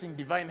confessing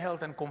divine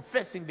health and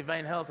confessing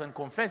divine health and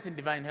confessing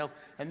divine health.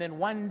 And then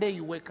one day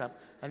you wake up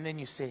and then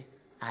you say,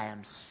 I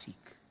am sick.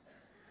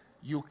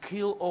 You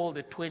kill all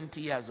the 20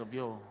 years of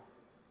your...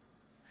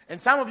 And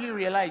some of you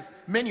realize,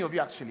 many of you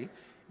actually,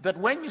 that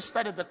when you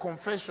started the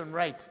confession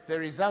right, the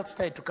results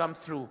started to come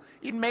through.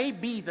 It may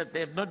be that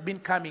they have not been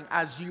coming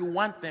as you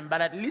want them,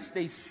 but at least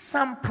there is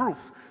some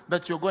proof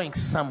that you're going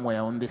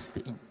somewhere on this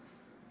thing.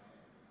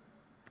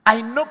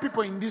 I know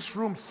people in this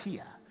room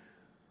here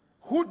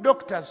who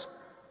doctors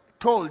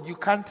told you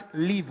can't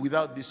live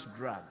without this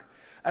drug.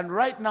 And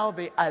right now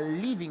they are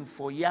living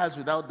for years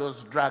without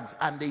those drugs,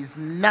 and there is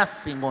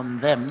nothing on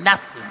them,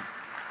 nothing.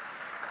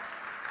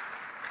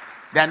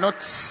 They are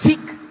not sick,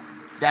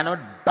 they are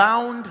not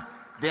bound,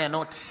 they are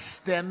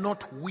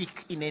not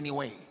weak in any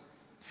way.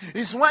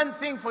 It's one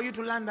thing for you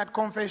to learn that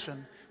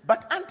confession,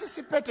 but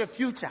anticipate a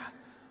future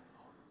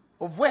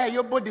of where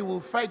your body will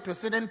fight to a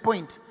certain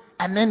point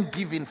and then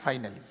give in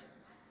finally.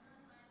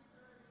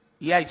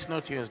 Yeah, it's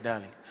not yours,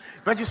 darling.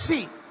 But you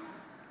see,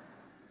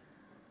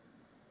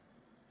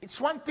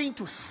 it's one thing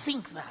to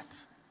think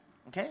that,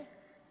 okay?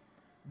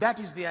 That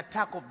is the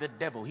attack of the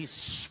devil. He's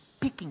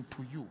speaking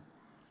to you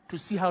to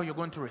see how you're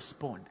going to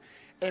respond.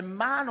 A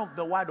man of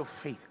the word of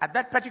faith, at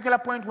that particular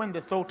point when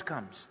the thought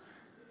comes,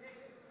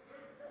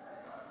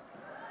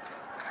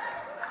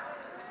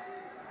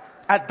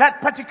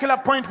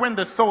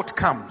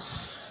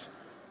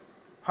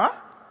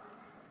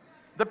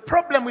 the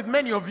problem with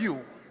many of you,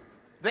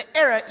 the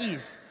error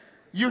is,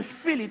 you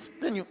feel it,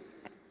 then you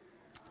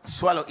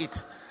swallow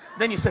it.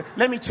 Then you say,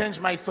 let me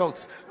change my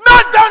thoughts.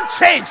 No, don't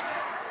change.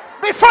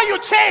 Before you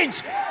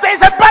change,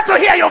 there's a battle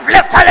here you've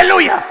left.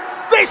 Hallelujah.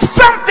 There's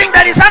something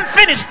that is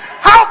unfinished.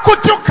 How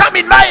could you come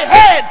in my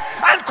head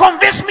and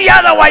convince me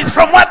otherwise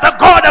from what the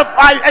God of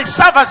I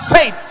serve has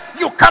said?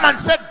 You come and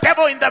say,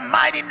 devil, in the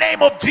mighty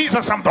name of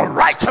Jesus, I'm the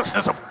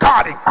righteousness of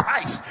God in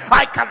Christ.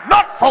 I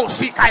cannot fall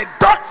sick. I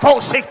don't fall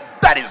sick.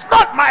 That is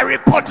not my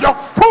report. You're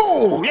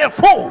fool. You're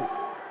fool.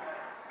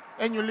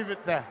 And you leave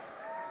it there.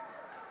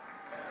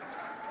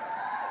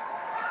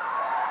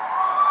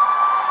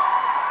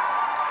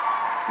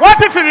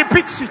 What if he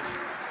repeats it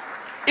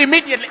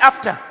immediately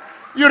after?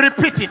 You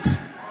repeat it.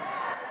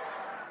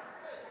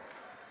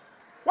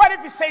 What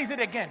if he says it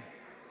again?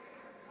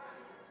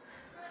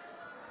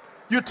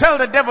 You tell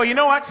the devil, you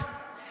know what?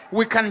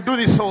 We can do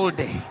this all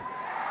day.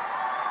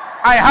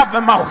 I have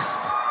the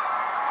mouth.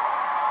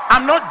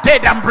 I'm not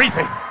dead, I'm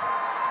breathing.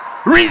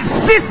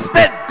 Resist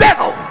the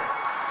devil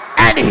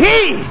and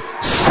he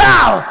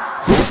shall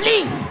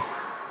flee.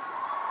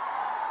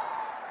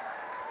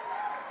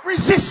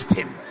 Resist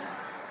him.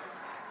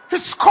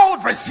 It's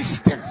called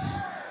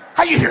resistance.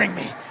 Are you hearing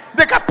me?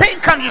 The pain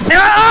comes, you say, it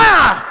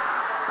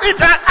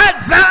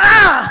adds,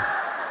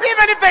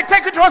 Even if they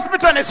take you to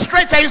hospital on a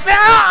stretcher, you say,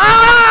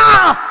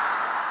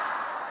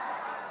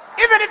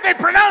 Even if they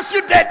pronounce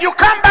you dead, you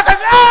come back and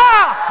say,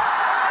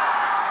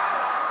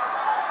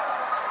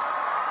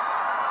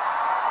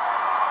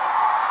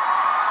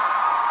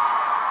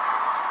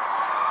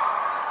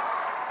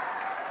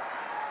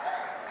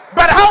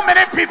 But how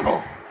many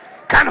people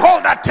can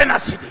hold that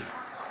tenacity?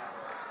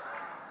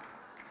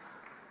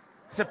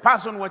 It's a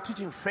person who were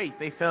teaching faith.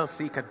 They fell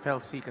sick and fell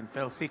sick and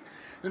fell sick.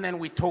 And then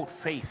we taught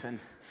faith. And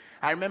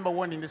I remember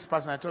warning this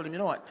person. I told him, you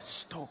know what?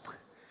 Stop.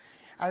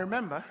 I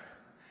remember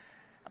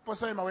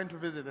Apostle Emma went to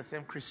visit the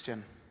same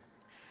Christian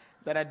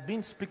that I'd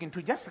been speaking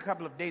to just a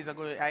couple of days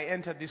ago. I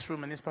entered this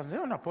room and this person said,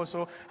 oh, no,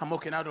 Apostle, I'm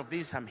walking out of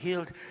this. I'm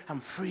healed. I'm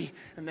free.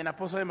 And then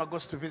Apostle Emma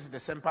goes to visit the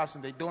same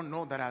person. They don't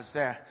know that I was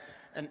there.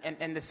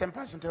 And the same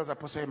person tells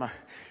Apostle Emma,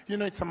 you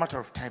know, it's a matter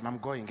of time. I'm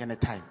going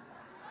anytime.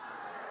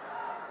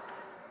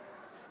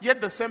 Yet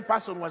the same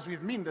person was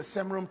with me in the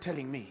same room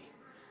telling me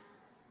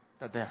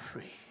that they're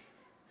free.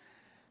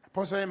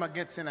 Apostle Emma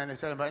gets in and they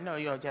tell him, no,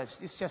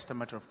 it's just a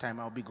matter of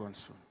time. I'll be gone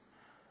soon.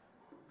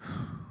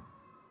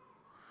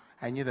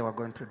 I knew they were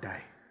going to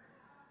die.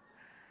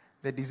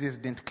 The disease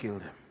didn't kill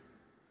them.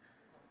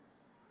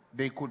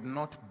 They could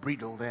not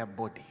bridle their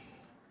body.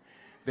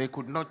 They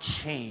could not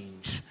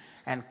change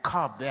and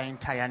curb their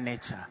entire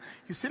nature.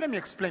 You see, let me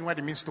explain what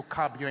it means to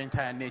curb your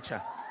entire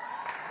nature.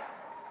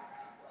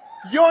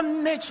 Your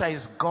nature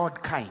is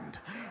God kind.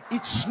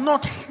 It's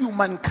not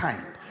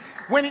humankind.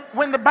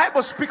 When the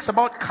Bible speaks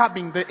about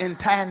curbing the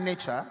entire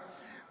nature,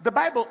 the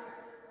Bible,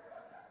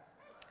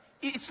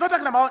 it's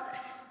talking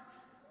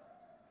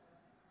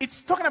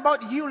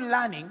about you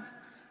learning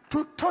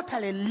to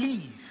totally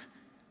live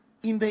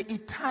in the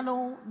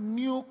eternal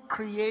new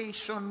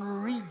creation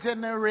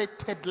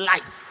regenerated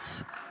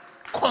life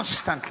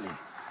constantly.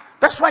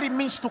 That's what it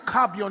means to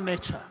curb your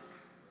nature.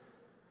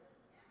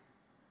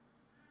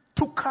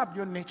 To curb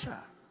your nature.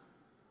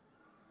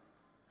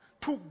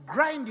 To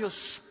grind your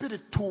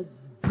spirit to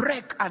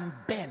break and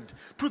bend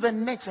to the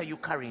nature you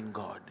carry in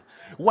God.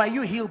 Were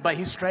you healed by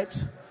his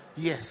stripes?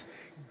 Yes.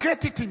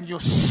 Get it in your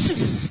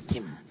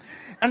system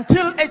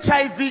until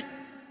HIV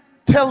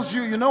tells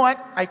you, you know what?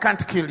 I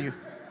can't kill you.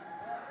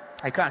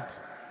 I can't.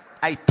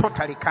 I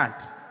totally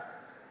can't.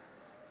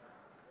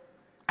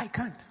 I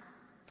can't.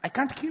 I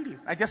can't kill you.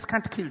 I just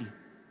can't kill you.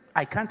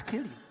 I can't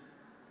kill you.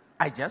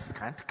 I just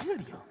can't kill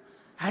you.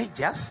 I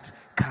just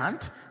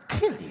can't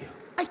kill you.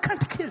 I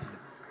can't kill you.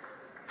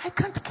 I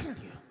can't kill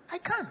you. I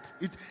can't.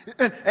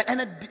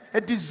 And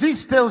a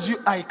disease tells you,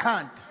 I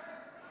can't.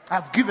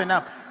 I've given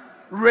up.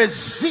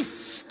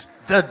 Resist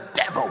the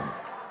devil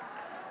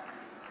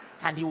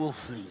and he will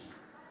flee.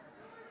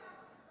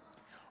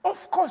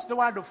 Of course, the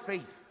word of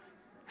faith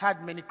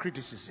had many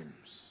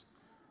criticisms,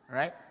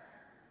 right?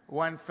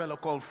 One fellow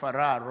called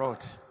Farrar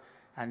wrote,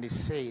 and he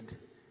said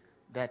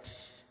that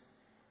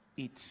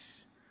it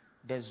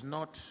does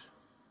not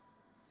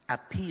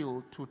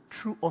appeal to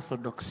true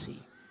orthodoxy,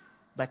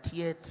 but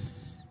yet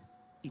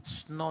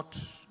it's not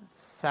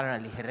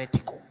thoroughly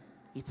heretical.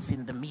 It's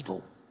in the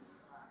middle.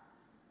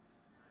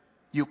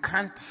 You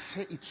can't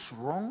say it's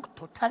wrong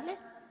totally.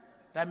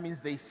 That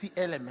means they see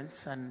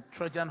elements and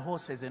Trojan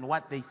horses and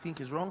what they think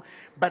is wrong.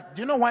 But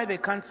do you know why they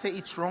can't say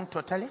it's wrong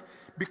totally?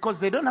 Because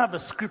they don't have a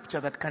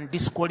scripture that can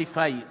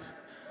disqualify it.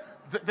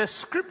 The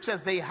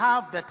scriptures they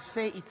have that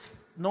say it's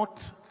not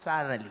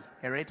thoroughly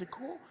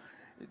heretical,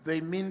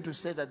 they mean to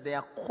say that there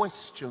are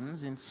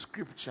questions in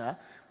scripture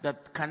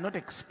that cannot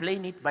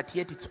explain it, but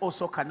yet it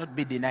also cannot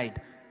be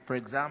denied. For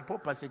example,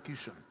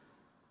 persecution.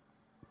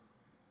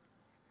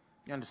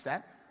 You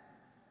understand?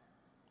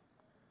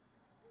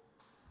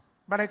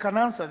 But I can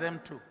answer them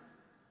too.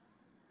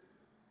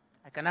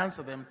 I can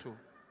answer them too.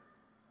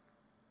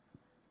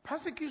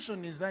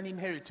 Persecution is an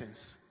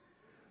inheritance.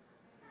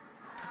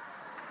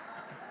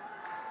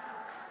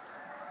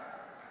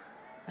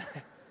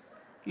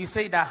 He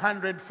said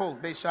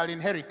 100-fold. They shall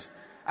inherit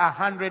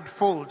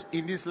 100-fold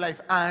in this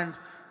life and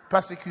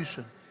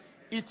persecution.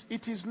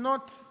 It is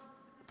not,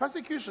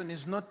 persecution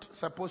is not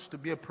supposed to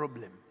be a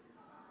problem.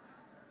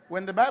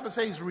 When the Bible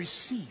says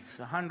receive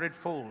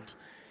 100-fold,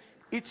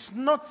 it's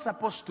not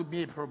supposed to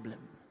be a problem.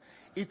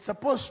 It's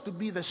supposed to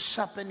be the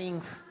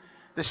sharpening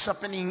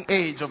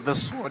edge of the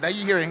sword. Are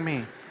you hearing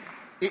me?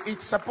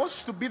 It's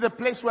supposed to be the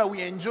place where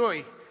we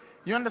enjoy.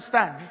 You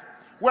understand?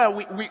 Where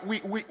we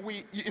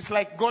it's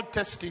like God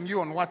testing you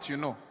on what you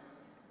know.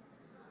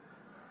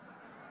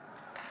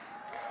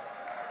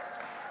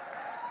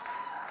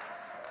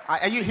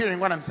 Are you hearing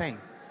what I'm saying?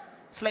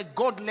 It's like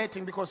God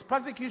letting, because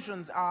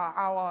persecutions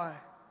are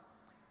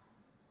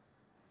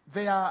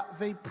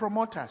they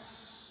promote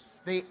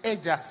us, they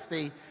edge us,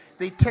 they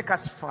take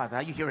us further.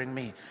 Are you hearing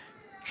me?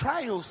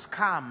 Trials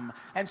come,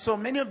 and so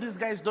many of these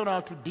guys don't know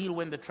how to deal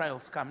when the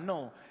trials come.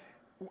 No.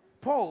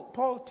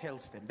 Paul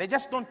tells them, they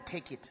just don't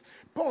take it.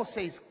 Paul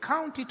says,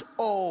 count it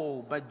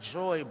all but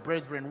joy,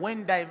 brethren,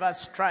 when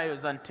diverse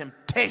trials and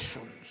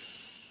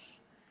temptations.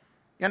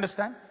 You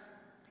understand?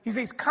 He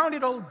says, count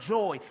it all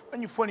joy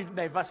when you fall into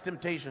diverse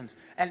temptations.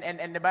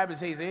 And the Bible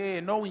says,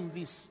 hey, knowing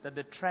this, that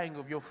the trying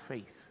of your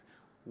faith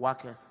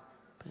worketh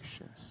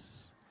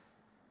patience.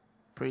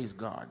 Praise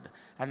God.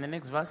 And the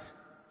next verse,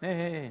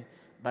 hey,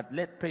 but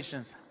let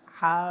patience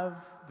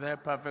have their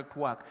perfect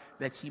work,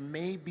 that ye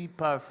may be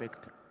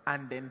perfect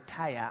and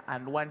entire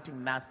and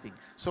wanting nothing.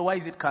 So why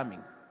is it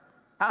coming?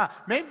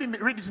 Maybe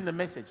read it in the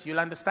Message. You'll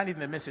understand it in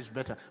the Message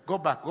better. Go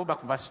back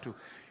verse 2.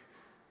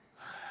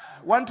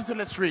 1 to 2,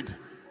 let's read.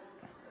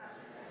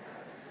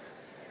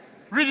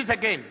 Read it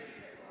again.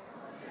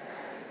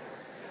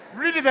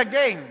 Read it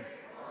again.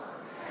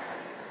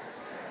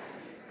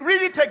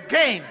 Read it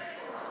again.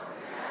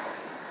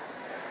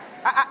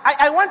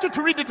 I want you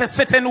to read it a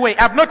certain way.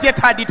 I've not yet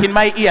heard it in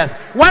my ears.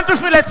 1, 2,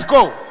 3, let's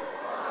go.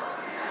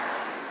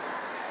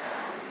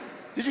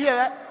 Did you hear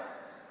that?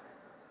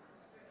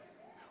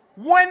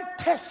 When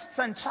tests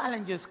and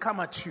challenges come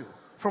at you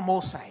from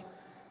all sides,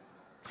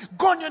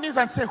 go on your knees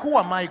and say, who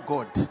am I,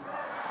 God?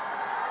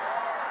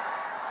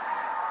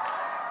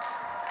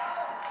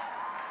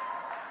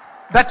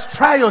 That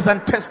trials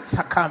and tests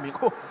are coming.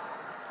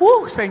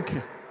 Oh, thank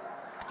you.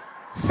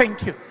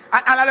 Thank you.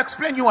 And I'll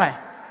explain you why.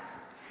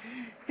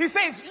 He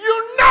says,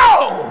 you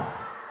know.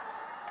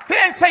 He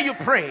didn't say you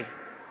pray.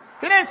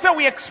 He didn't say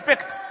we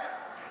expect.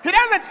 He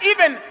doesn't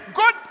even,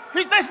 God,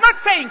 he's not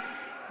saying,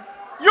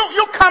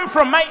 you come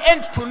from my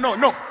end to know.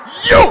 No.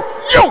 You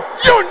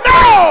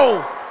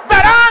know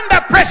that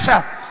under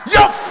pressure,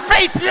 your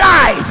faith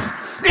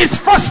life is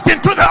forced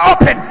into the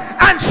open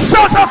and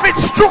shows off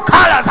its true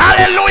colors.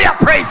 Hallelujah.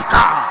 Praise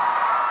God.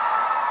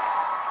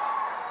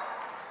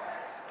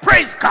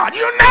 Praise God.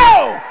 You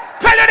know.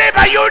 Tell your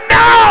neighbor, you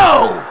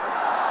know.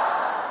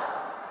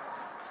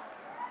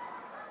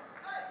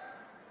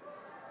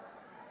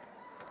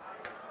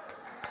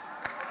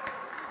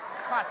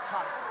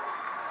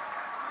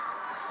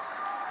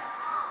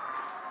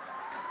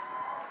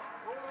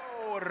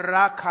 Oh,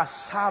 raka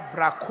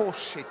sabra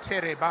koshe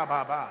tere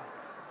baba.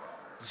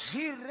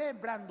 Jire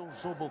brando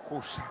zobo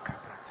kosha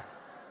kabrata.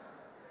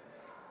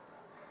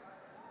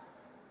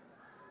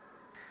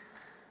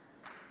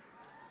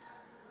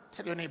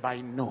 Tell your neighbor,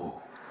 I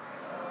know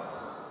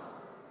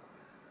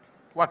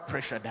what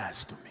pressure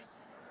does to me.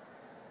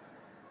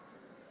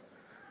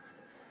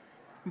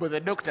 But the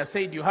doctor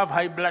said you have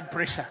high blood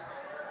pressure.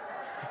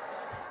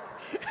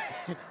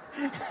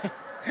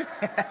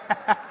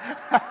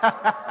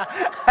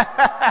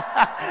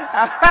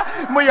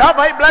 But you have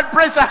high blood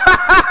pressure.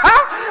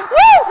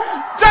 Woo!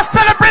 Just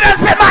celebrate and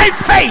say, my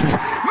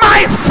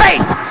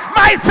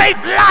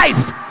faith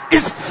life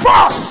is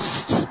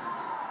forced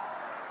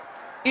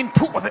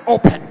into the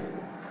open.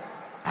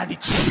 And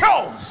it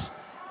shows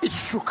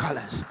its true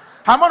colors.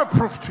 I'm going to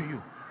prove to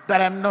you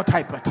that I'm not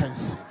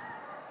hypertensive.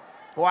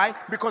 Why?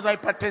 Because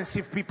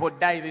hypertensive people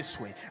die this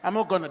way. I'm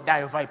not going to die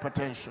of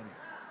hypertension.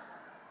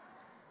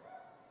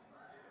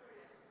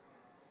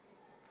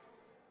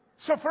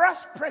 So for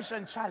us, pressure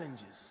and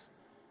challenges,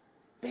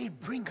 they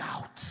bring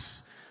out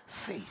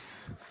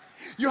faith.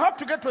 You have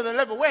to get to the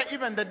level where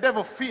even the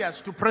devil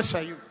fears to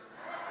pressure you.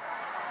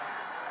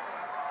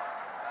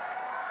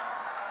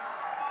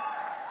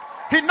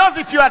 He knows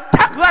if you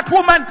attack that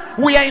woman,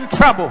 we are in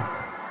trouble.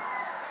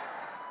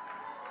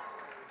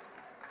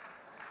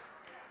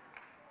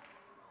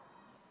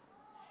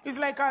 It's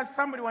like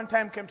somebody one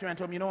time came to me and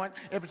told me, you know what?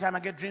 Every time I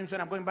get dreams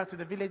when I'm going back to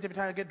the village, every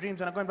time I get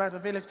dreams when I'm going back to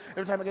the village,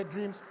 every time I get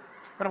dreams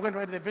when I'm going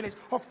back to the village.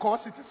 Of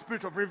course, it's a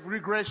spirit of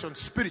regression.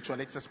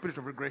 Spiritually, it's a spirit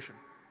of regression.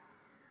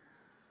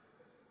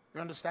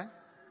 You understand?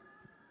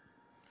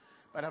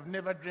 But I've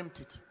never dreamt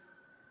it.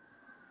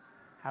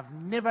 I've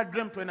never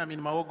dreamt when I'm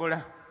in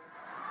Maogola.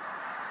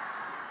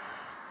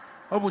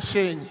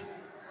 Obushenyi.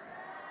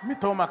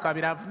 Mitoma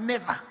Kabira. I've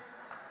never.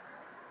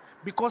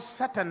 Because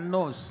Satan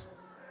knows.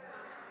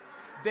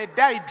 The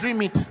day I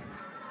dream it,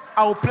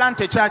 I will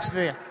plant a church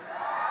there.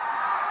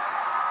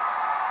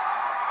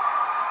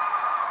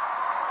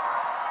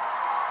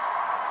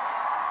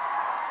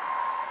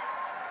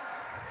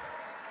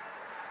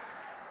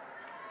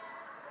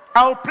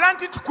 I will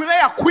plant it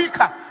there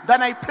quicker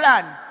than I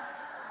plan.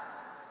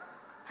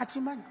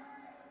 Hachimani.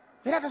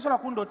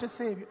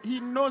 He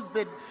knows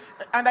that.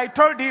 And I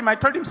told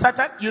him,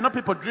 Satan, you know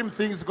people dream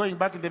things going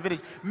back in the village.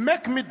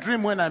 Make me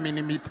dream when I'm in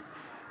the meet.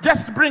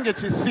 Just bring it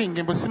to sing.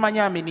 You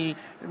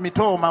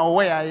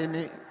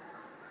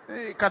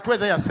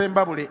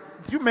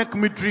make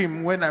me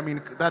dream when I'm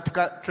in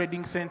that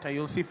trading center,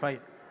 you'll see fire.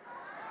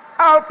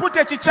 I'll put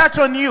a church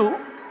on you.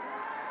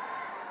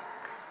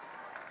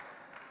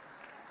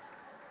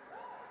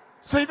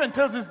 So he even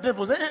tells his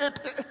devils,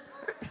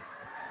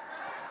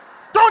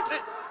 don't.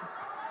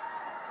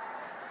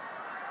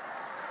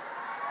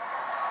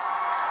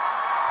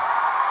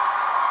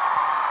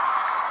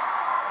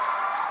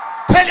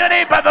 Tell your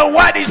neighbor the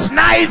word is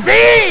naive.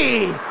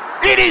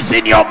 It is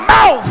in your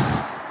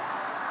mouth.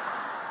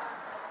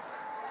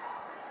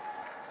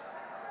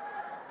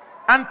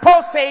 And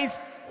Paul says,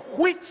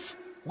 which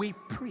we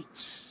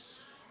preach.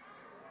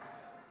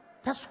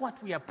 That's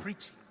what we are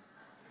preaching.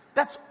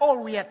 That's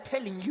all we are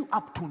telling you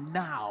up to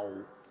now.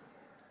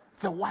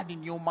 The word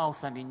in your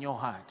mouth and in your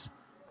heart.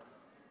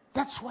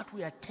 That's what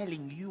we are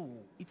telling you.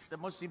 It's the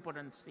most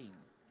important thing.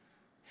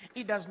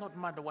 It does not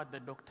matter what the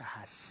doctor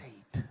has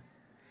said.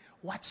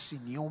 What's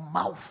in your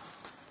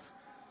mouth?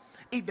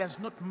 It does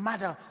not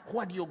matter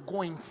what you're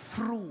going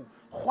through.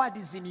 What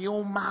is in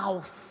your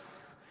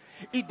mouth?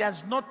 It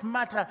does not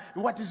matter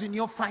what is in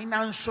your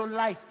financial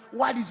life.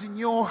 What is in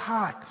your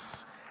heart?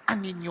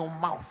 and in your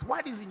mouth.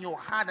 What is in your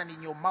heart and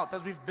in your mouth?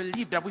 As we've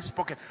believed, have we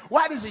spoken?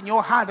 What is in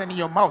your heart and in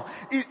your mouth?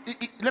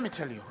 Let me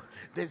tell you,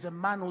 there's a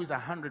man who is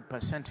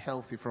 100%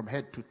 healthy from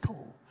head to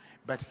toe,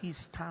 but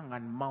his tongue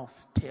and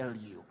mouth tell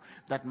you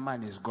that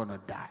man is gonna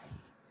die.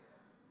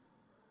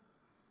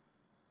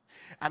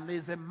 And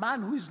there's a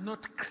man who is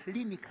not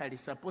clinically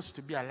supposed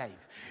to be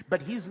alive,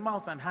 but his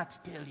mouth and heart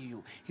tell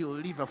you he will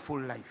live a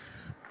full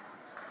life.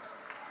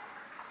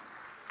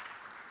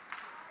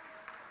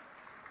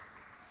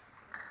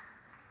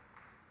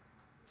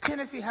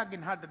 Tennessee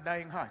Hagin had a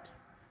dying heart.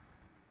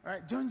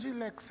 Right? John G.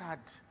 Lex had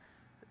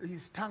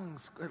his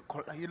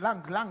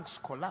lungs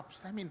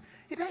collapsed. I mean,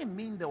 it didn't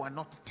mean they were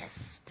not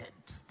tested.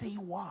 They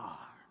were.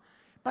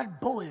 But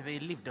boy, they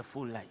lived a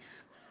full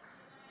life.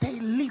 They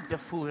lived a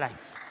full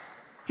life.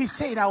 He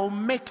said, I will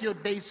make your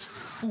days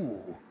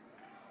full.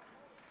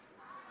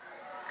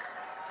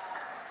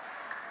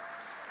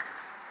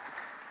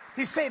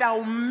 He said, I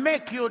will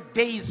make your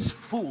days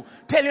full.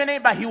 Tell your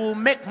neighbor, he will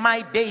make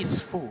my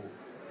days full.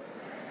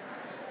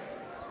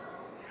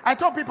 I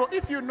tell people,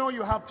 if you know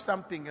you have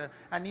something,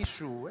 an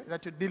issue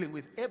that you're dealing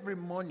with every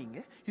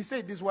morning, he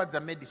said these words are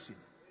medicine,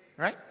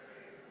 right?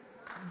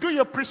 Do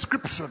your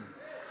prescription.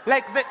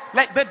 Like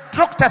the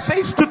doctor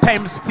says 2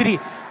 times 3.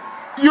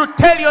 You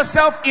tell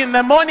yourself in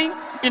the morning,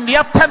 in the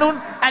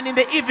afternoon, and in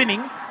the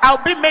evening,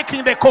 I'll be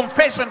making the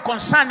confession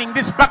concerning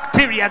this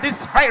bacteria,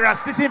 this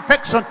virus, this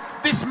infection,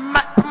 this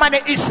money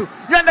issue.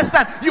 You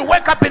understand? You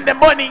wake up in the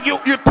morning,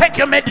 you take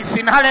your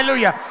medicine.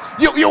 Hallelujah.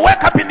 You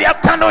wake up in the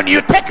afternoon,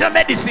 you take your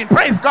medicine.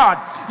 Praise God.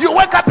 You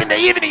wake up in the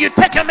evening, you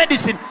take your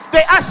medicine.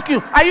 They ask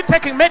you, are you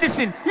taking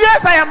medicine?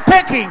 Yes, I am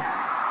taking.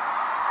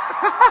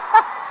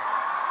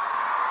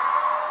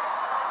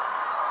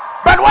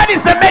 But what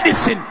is the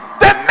medicine?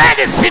 The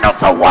medicine of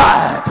the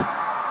word.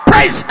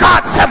 Praise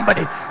God,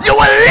 somebody. You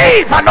will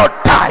live and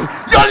not die.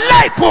 Your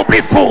life will be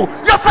full.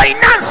 Your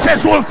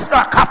finances will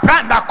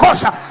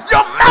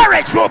your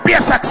marriage will be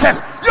a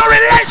success. Your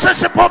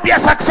relationship will be a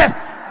success.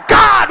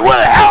 God will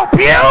help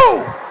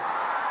you.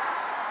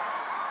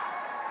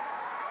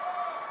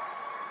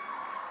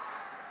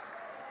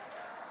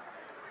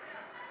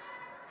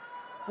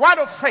 Word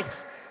of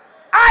faith.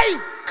 I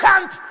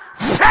can't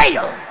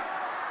fail.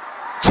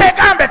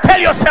 Tell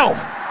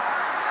yourself.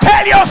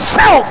 Tell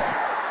yourself.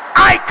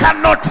 I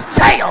cannot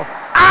fail.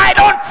 I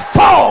don't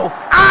fall.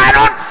 I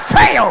don't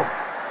fail.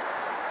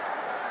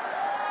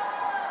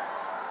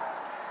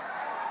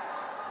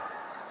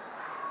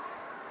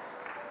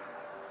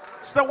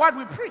 It's the word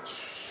we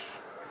preach.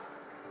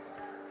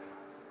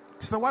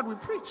 It's the word we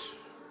preach.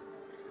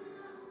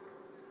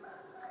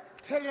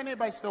 Tell your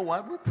neighbor, it's the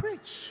word we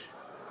preach.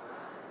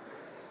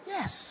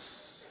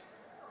 Yes.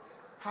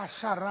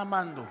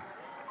 Hasharamando.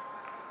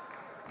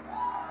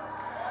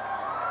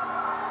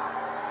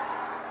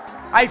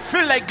 I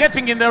feel like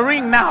getting in the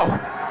ring now.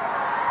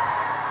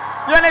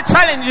 The only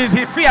challenge is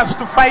he fears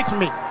to fight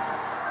me.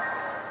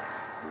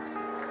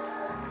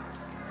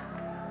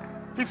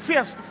 He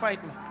fears to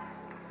fight me.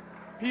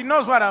 He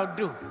knows what I'll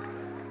do.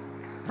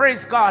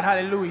 Praise God,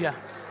 hallelujah.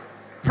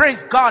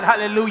 Praise God,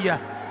 hallelujah.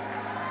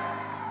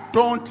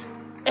 Don't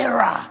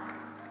err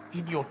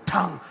in your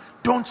tongue.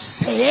 Don't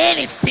say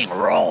anything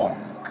wrong.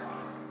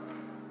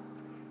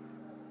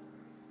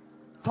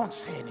 Don't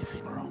say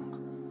anything wrong.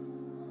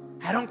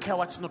 I don't care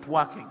what's not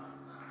working.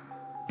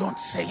 Don't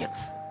say it.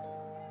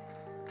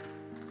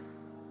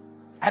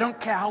 I don't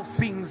care how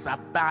things are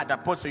bad,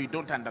 apostle, you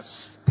don't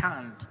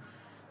understand.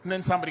 And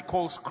then somebody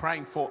calls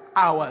crying for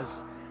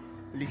hours.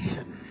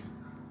 Listen.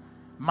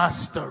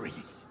 Mastery.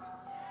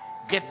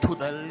 Get to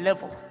the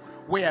level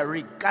where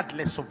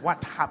regardless of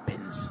what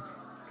happens,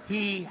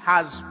 he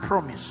has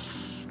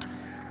promised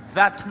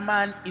that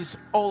man is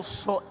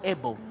also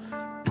able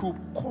to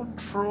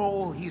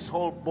control his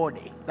whole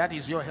body. That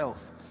is your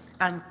health.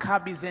 And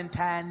curb his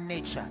entire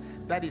nature.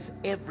 That is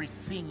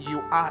everything you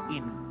are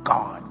in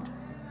God.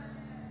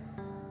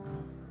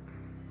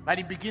 But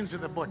it begins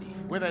with the body.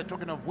 Whether you're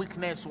talking of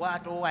weakness,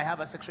 what, oh, I have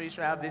a sexual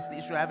issue, I have this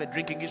issue, I have a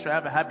drinking issue, I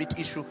have a habit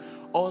issue.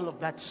 All of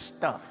that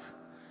stuff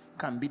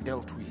can be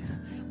dealt with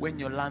when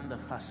you learn the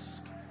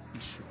first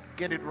issue.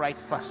 Get it right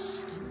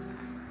first.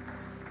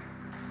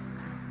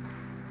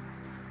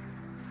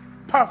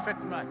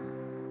 Perfect man.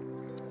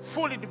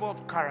 Fully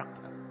developed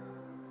character.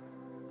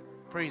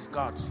 Praise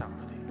God,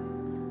 somebody.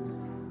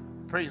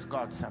 Praise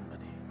God,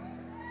 somebody.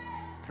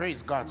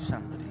 Praise God,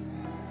 somebody.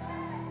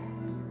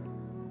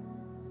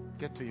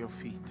 Get to your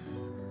feet.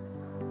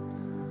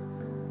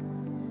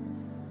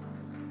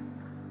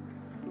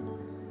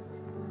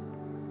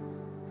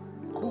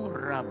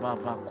 Kura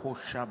baba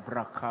kosha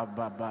braka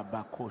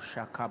baba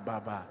kosha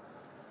kababa.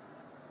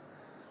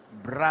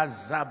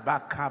 Braza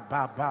baka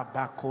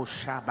baba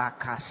kosha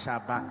baka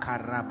shabaka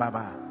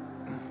rababa.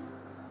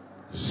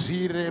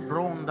 Zire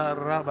bronda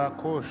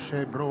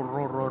rabakoshe bro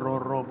ro ro ro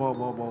ro bo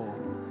bo bo.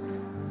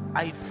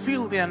 I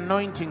feel the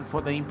anointing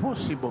for the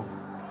impossible.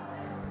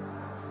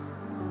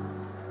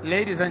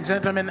 Ladies and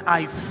gentlemen,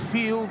 I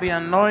feel the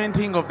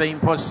anointing of the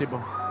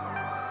impossible.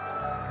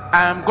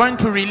 I am going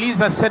to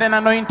release a certain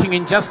anointing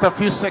in just a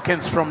few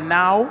seconds from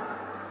now.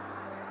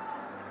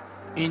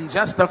 In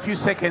just a few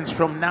seconds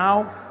from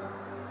now,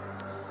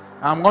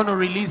 I'm going to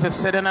release a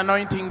certain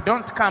anointing.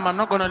 Don't come. I'm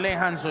not going to lay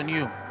hands on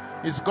you.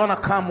 It's going to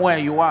come where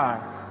you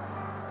are.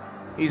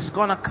 It's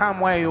going to come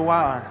where you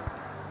are.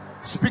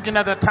 Speak in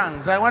other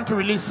tongues. I want to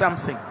release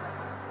something.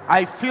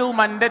 I feel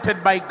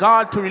mandated by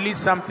God to release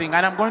something,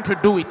 and I'm going to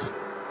do it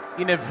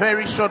in a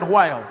very short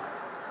while.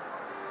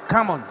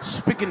 Come on,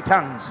 speak in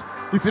tongues.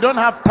 If you don't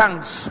have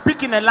tongues,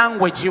 speak in a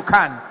language you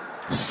can.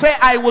 Say,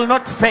 I will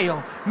not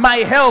fail. My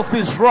health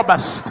is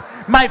robust.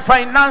 My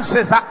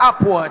finances are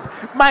upward.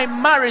 My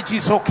marriage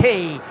is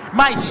okay.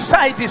 My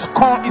sight is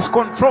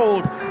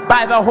controlled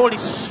by the Holy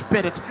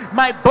Spirit.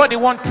 My body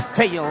won't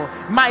fail.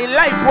 My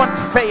life won't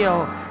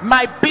fail.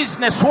 My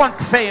business won't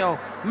fail.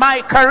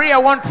 My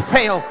career won't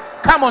fail.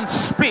 Come on,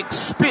 speak,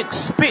 speak,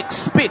 speak,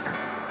 speak.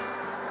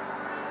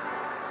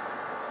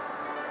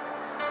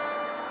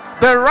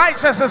 The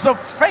righteousness of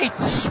faith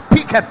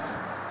speaketh.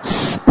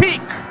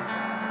 Speak.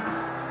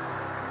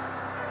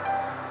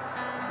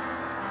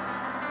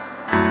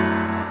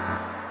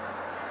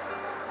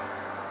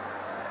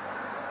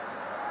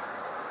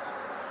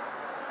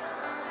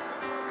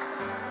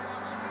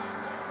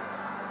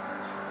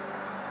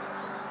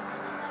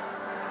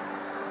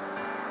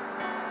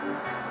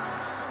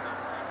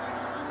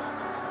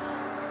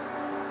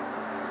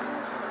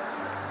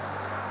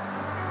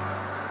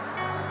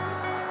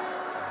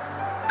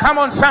 Come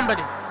on,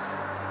 somebody.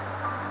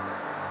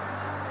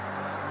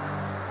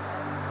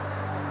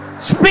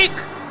 Speak.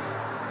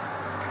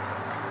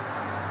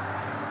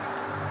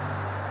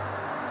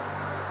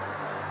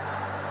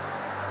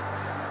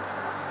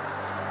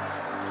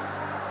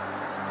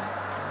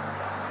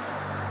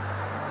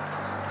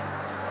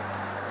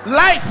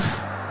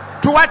 Life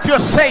to what you're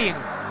saying.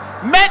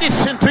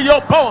 Medicine to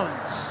your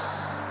bones.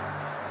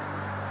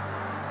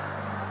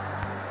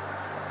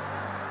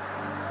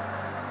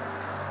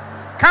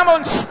 Come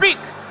on, speak.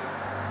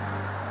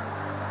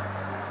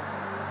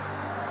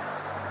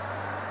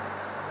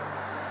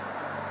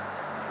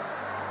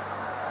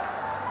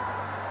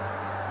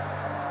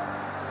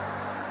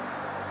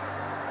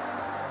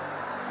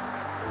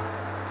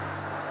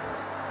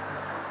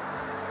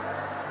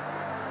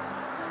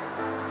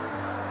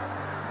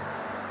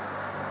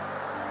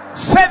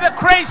 Say the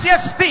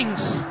craziest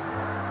things.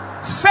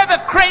 Say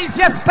the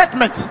craziest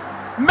statements.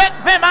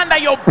 Make them under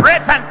your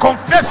breath and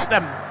confess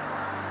them.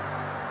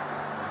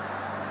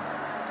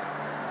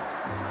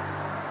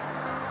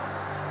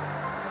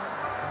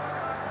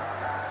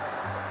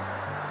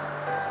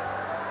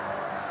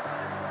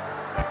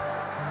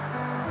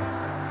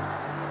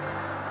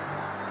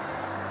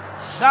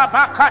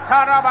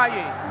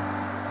 Shabakatarabaye.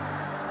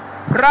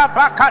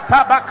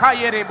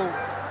 Prabakatabakayerebu.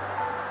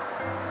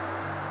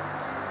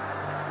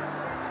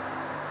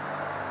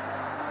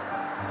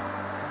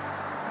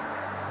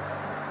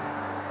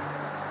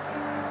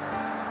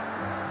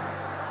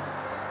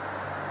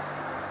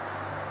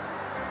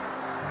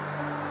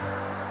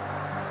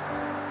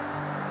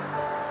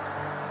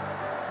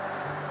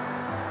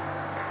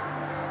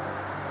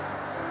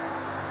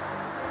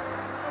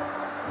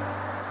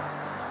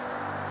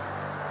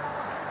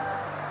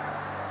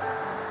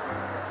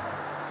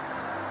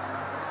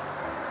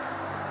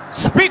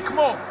 Speak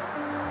more.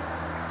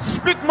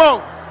 Speak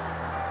more.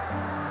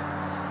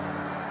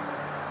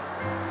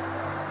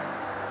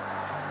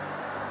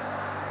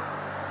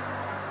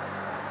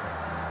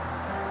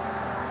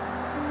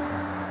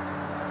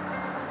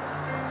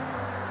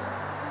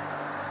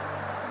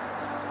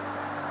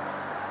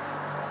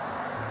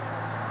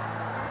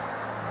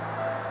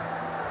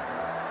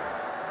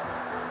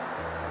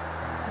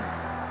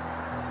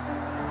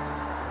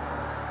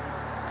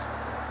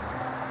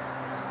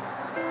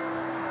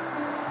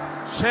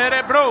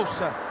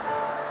 Cerebrosa.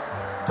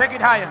 Take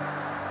it higher.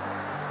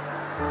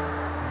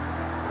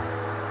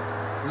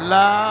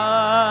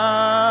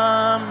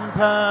 Lamp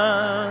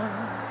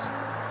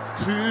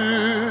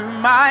to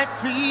my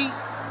feet,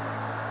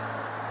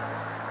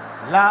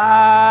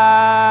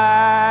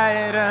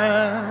 light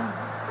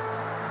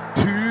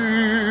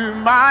to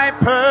my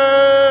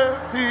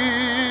path,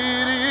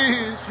 it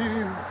is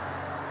you,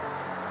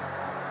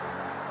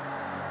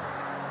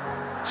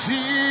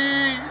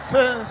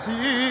 Jesus.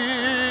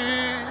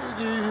 It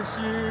is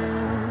you.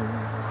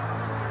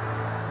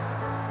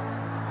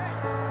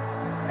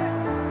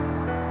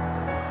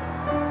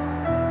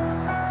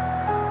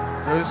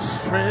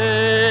 This treasure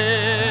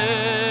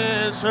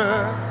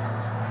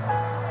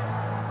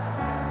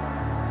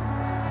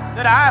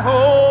that I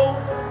hold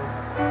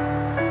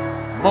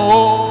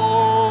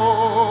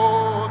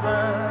more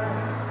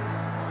than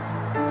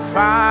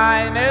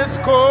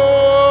finest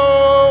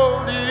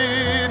gold,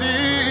 it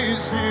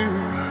is you,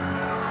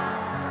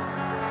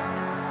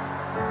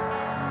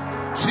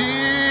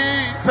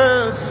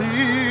 Jesus.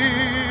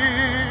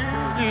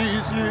 It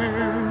is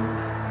you.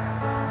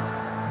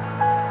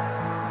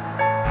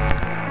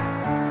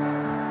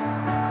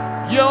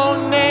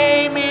 Your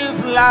name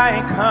is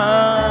like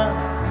honey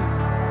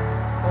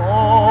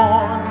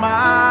on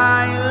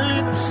my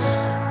lips.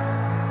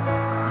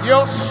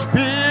 Your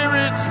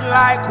spirit's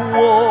like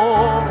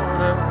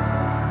water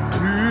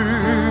to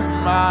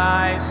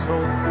my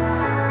soul.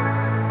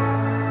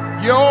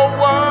 Your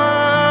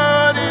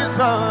word is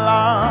a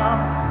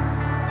lamp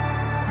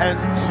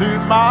unto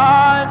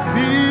my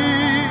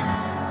feet.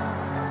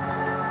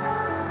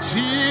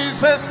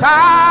 Jesus,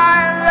 I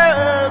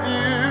love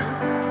you.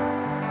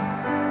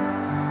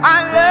 I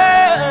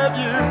love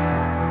you.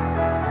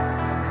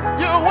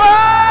 Your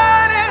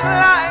word is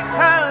like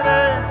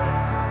honey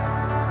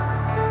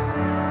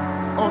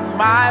on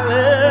my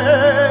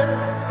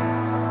lips.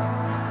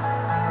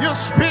 Your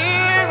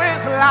spirit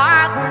is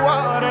like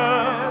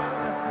water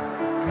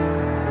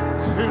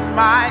to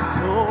my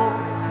soul.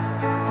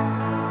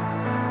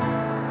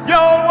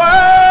 Your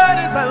word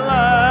is a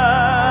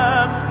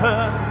lamp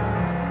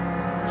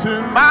to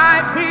my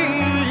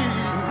feet.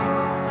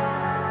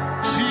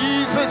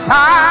 Jesus, I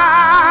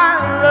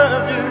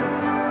love you.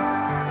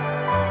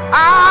 I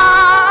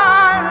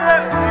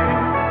love you.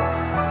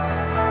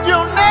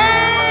 Your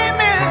name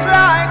is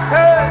like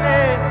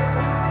honey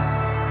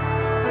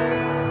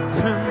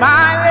to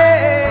my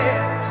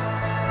lips.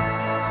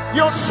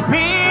 Your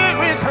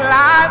spirit is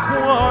like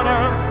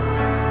water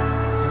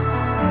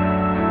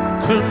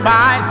to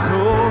my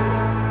soul.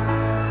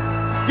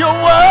 Your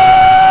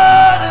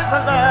word is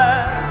a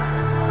lamp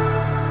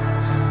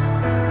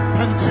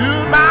unto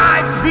my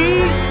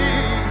feet.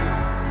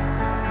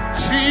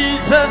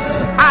 Jesus,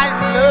 I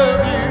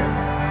love you.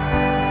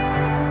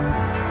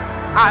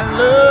 I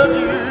love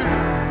you.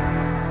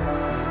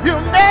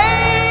 Your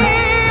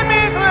name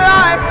is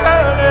like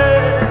honey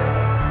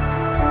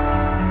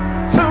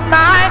to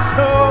my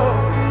soul.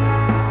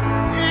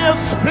 Your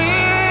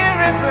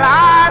spirit is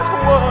like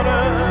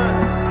water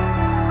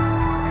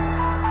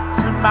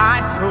to my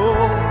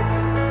soul.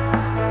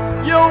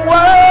 Your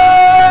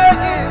word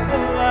is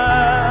a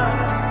lamp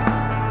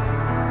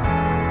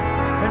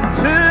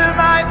unto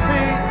my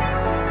feet.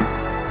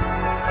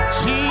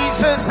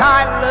 Jesus,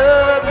 I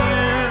love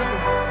you.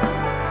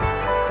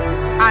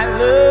 I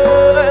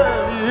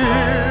love you.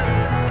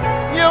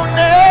 Your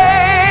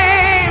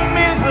name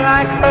is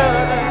like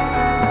honey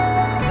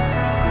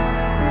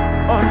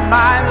on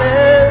my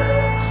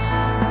lips.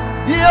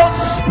 Your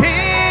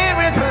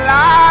spirit is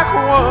like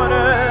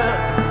water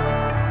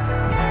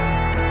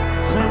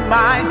to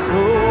my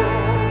soul.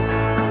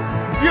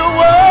 Your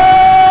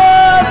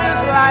word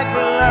is like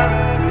a lamp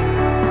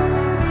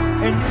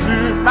into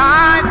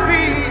my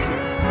feet.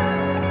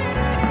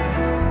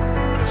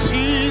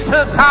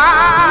 Jesus, I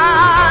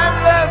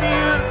love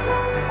you.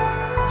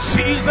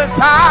 Jesus,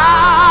 I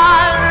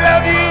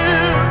love you.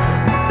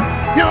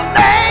 Your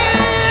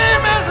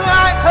name is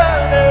like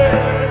honey.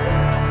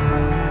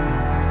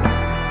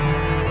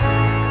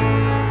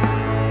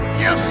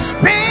 Your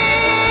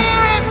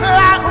spirit is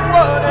like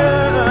water.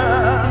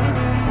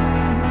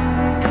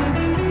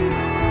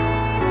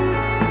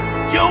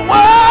 Your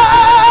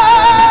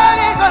word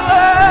is a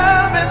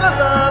love, is a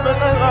love,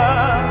 is a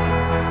love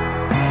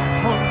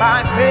on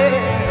my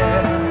face.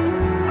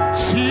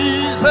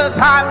 Jesus,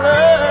 I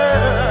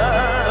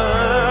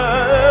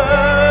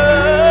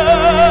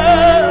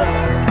love.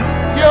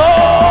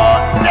 Your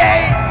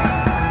name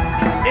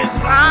is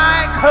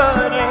like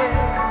honey.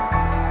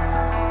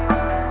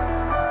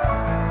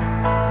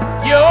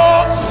 Your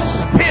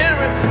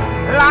spirit's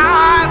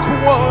like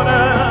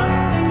water.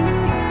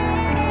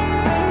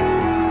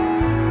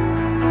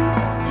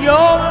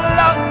 Your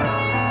love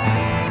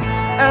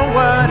and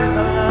word is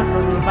a love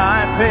of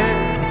my faith.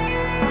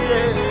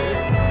 Yeah.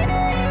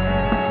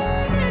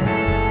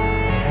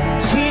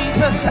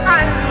 Jesus, I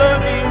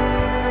love you.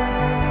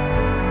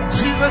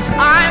 Jesus,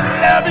 I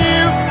love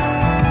you.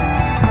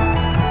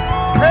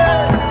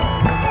 Hey.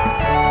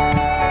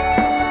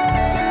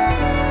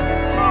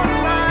 Oh,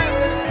 my.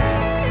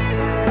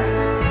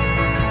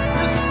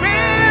 The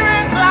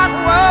spirit's like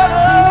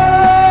water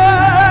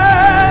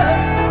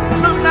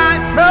to my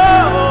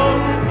soul.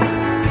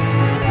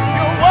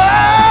 Your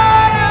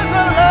word is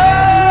a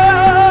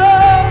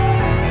love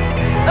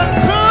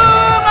unto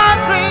my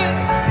feet.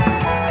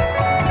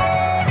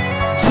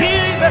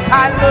 Jesus, I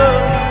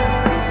love you.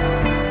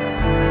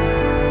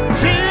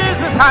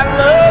 Jesus, I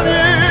love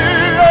you.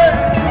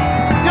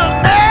 Your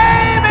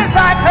name is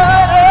like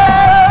honey.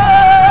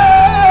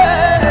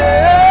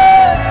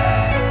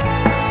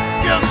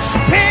 Your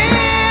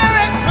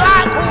spirit's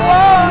like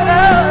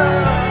water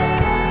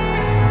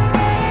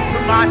to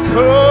my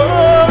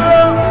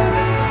soul.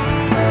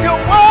 Your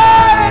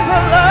word is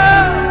a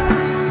love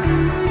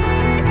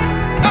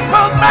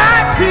upon my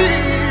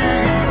feet.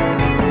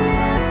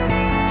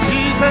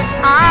 Jesus,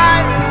 I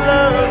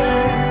love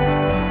you.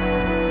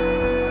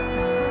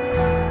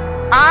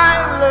 I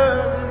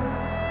love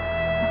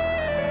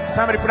you.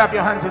 Somebody put up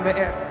your hands in the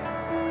air.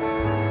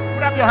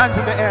 Put up your hands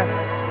in the air.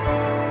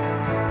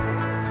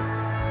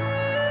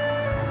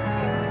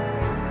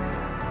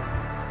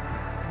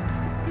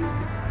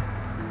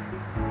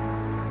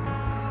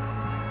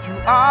 You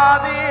are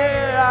the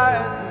air I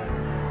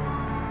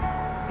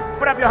breathe.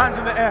 Put up your hands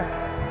in the air.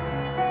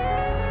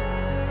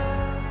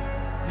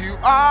 You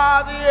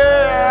are the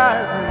air I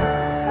breathe.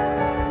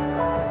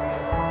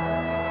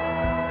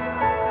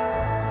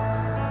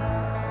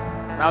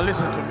 Now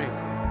listen to me.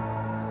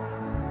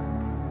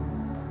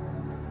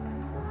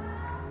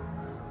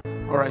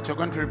 All right, you're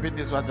going to repeat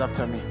these words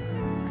after me.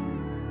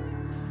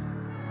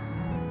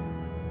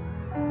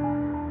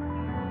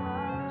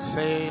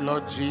 Say,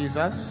 Lord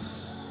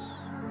Jesus,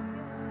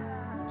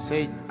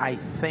 say, I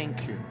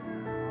thank you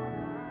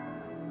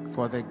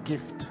for the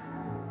gift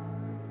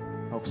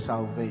of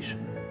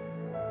salvation.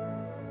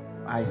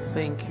 I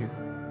thank you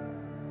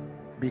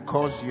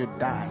because you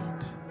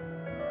died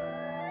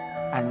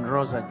and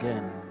rose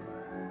again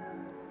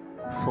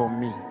for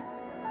me.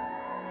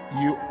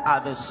 You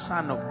are the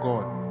Son of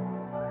God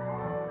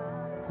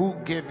who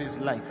gave his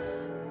life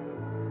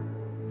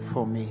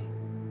for me.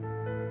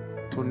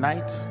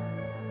 Tonight,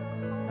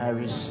 I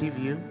receive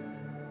you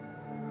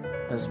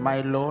as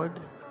my Lord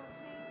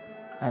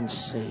and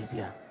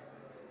Savior.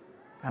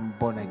 I'm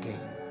born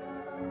again.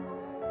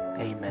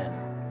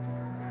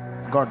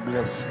 Amen. God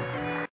bless you.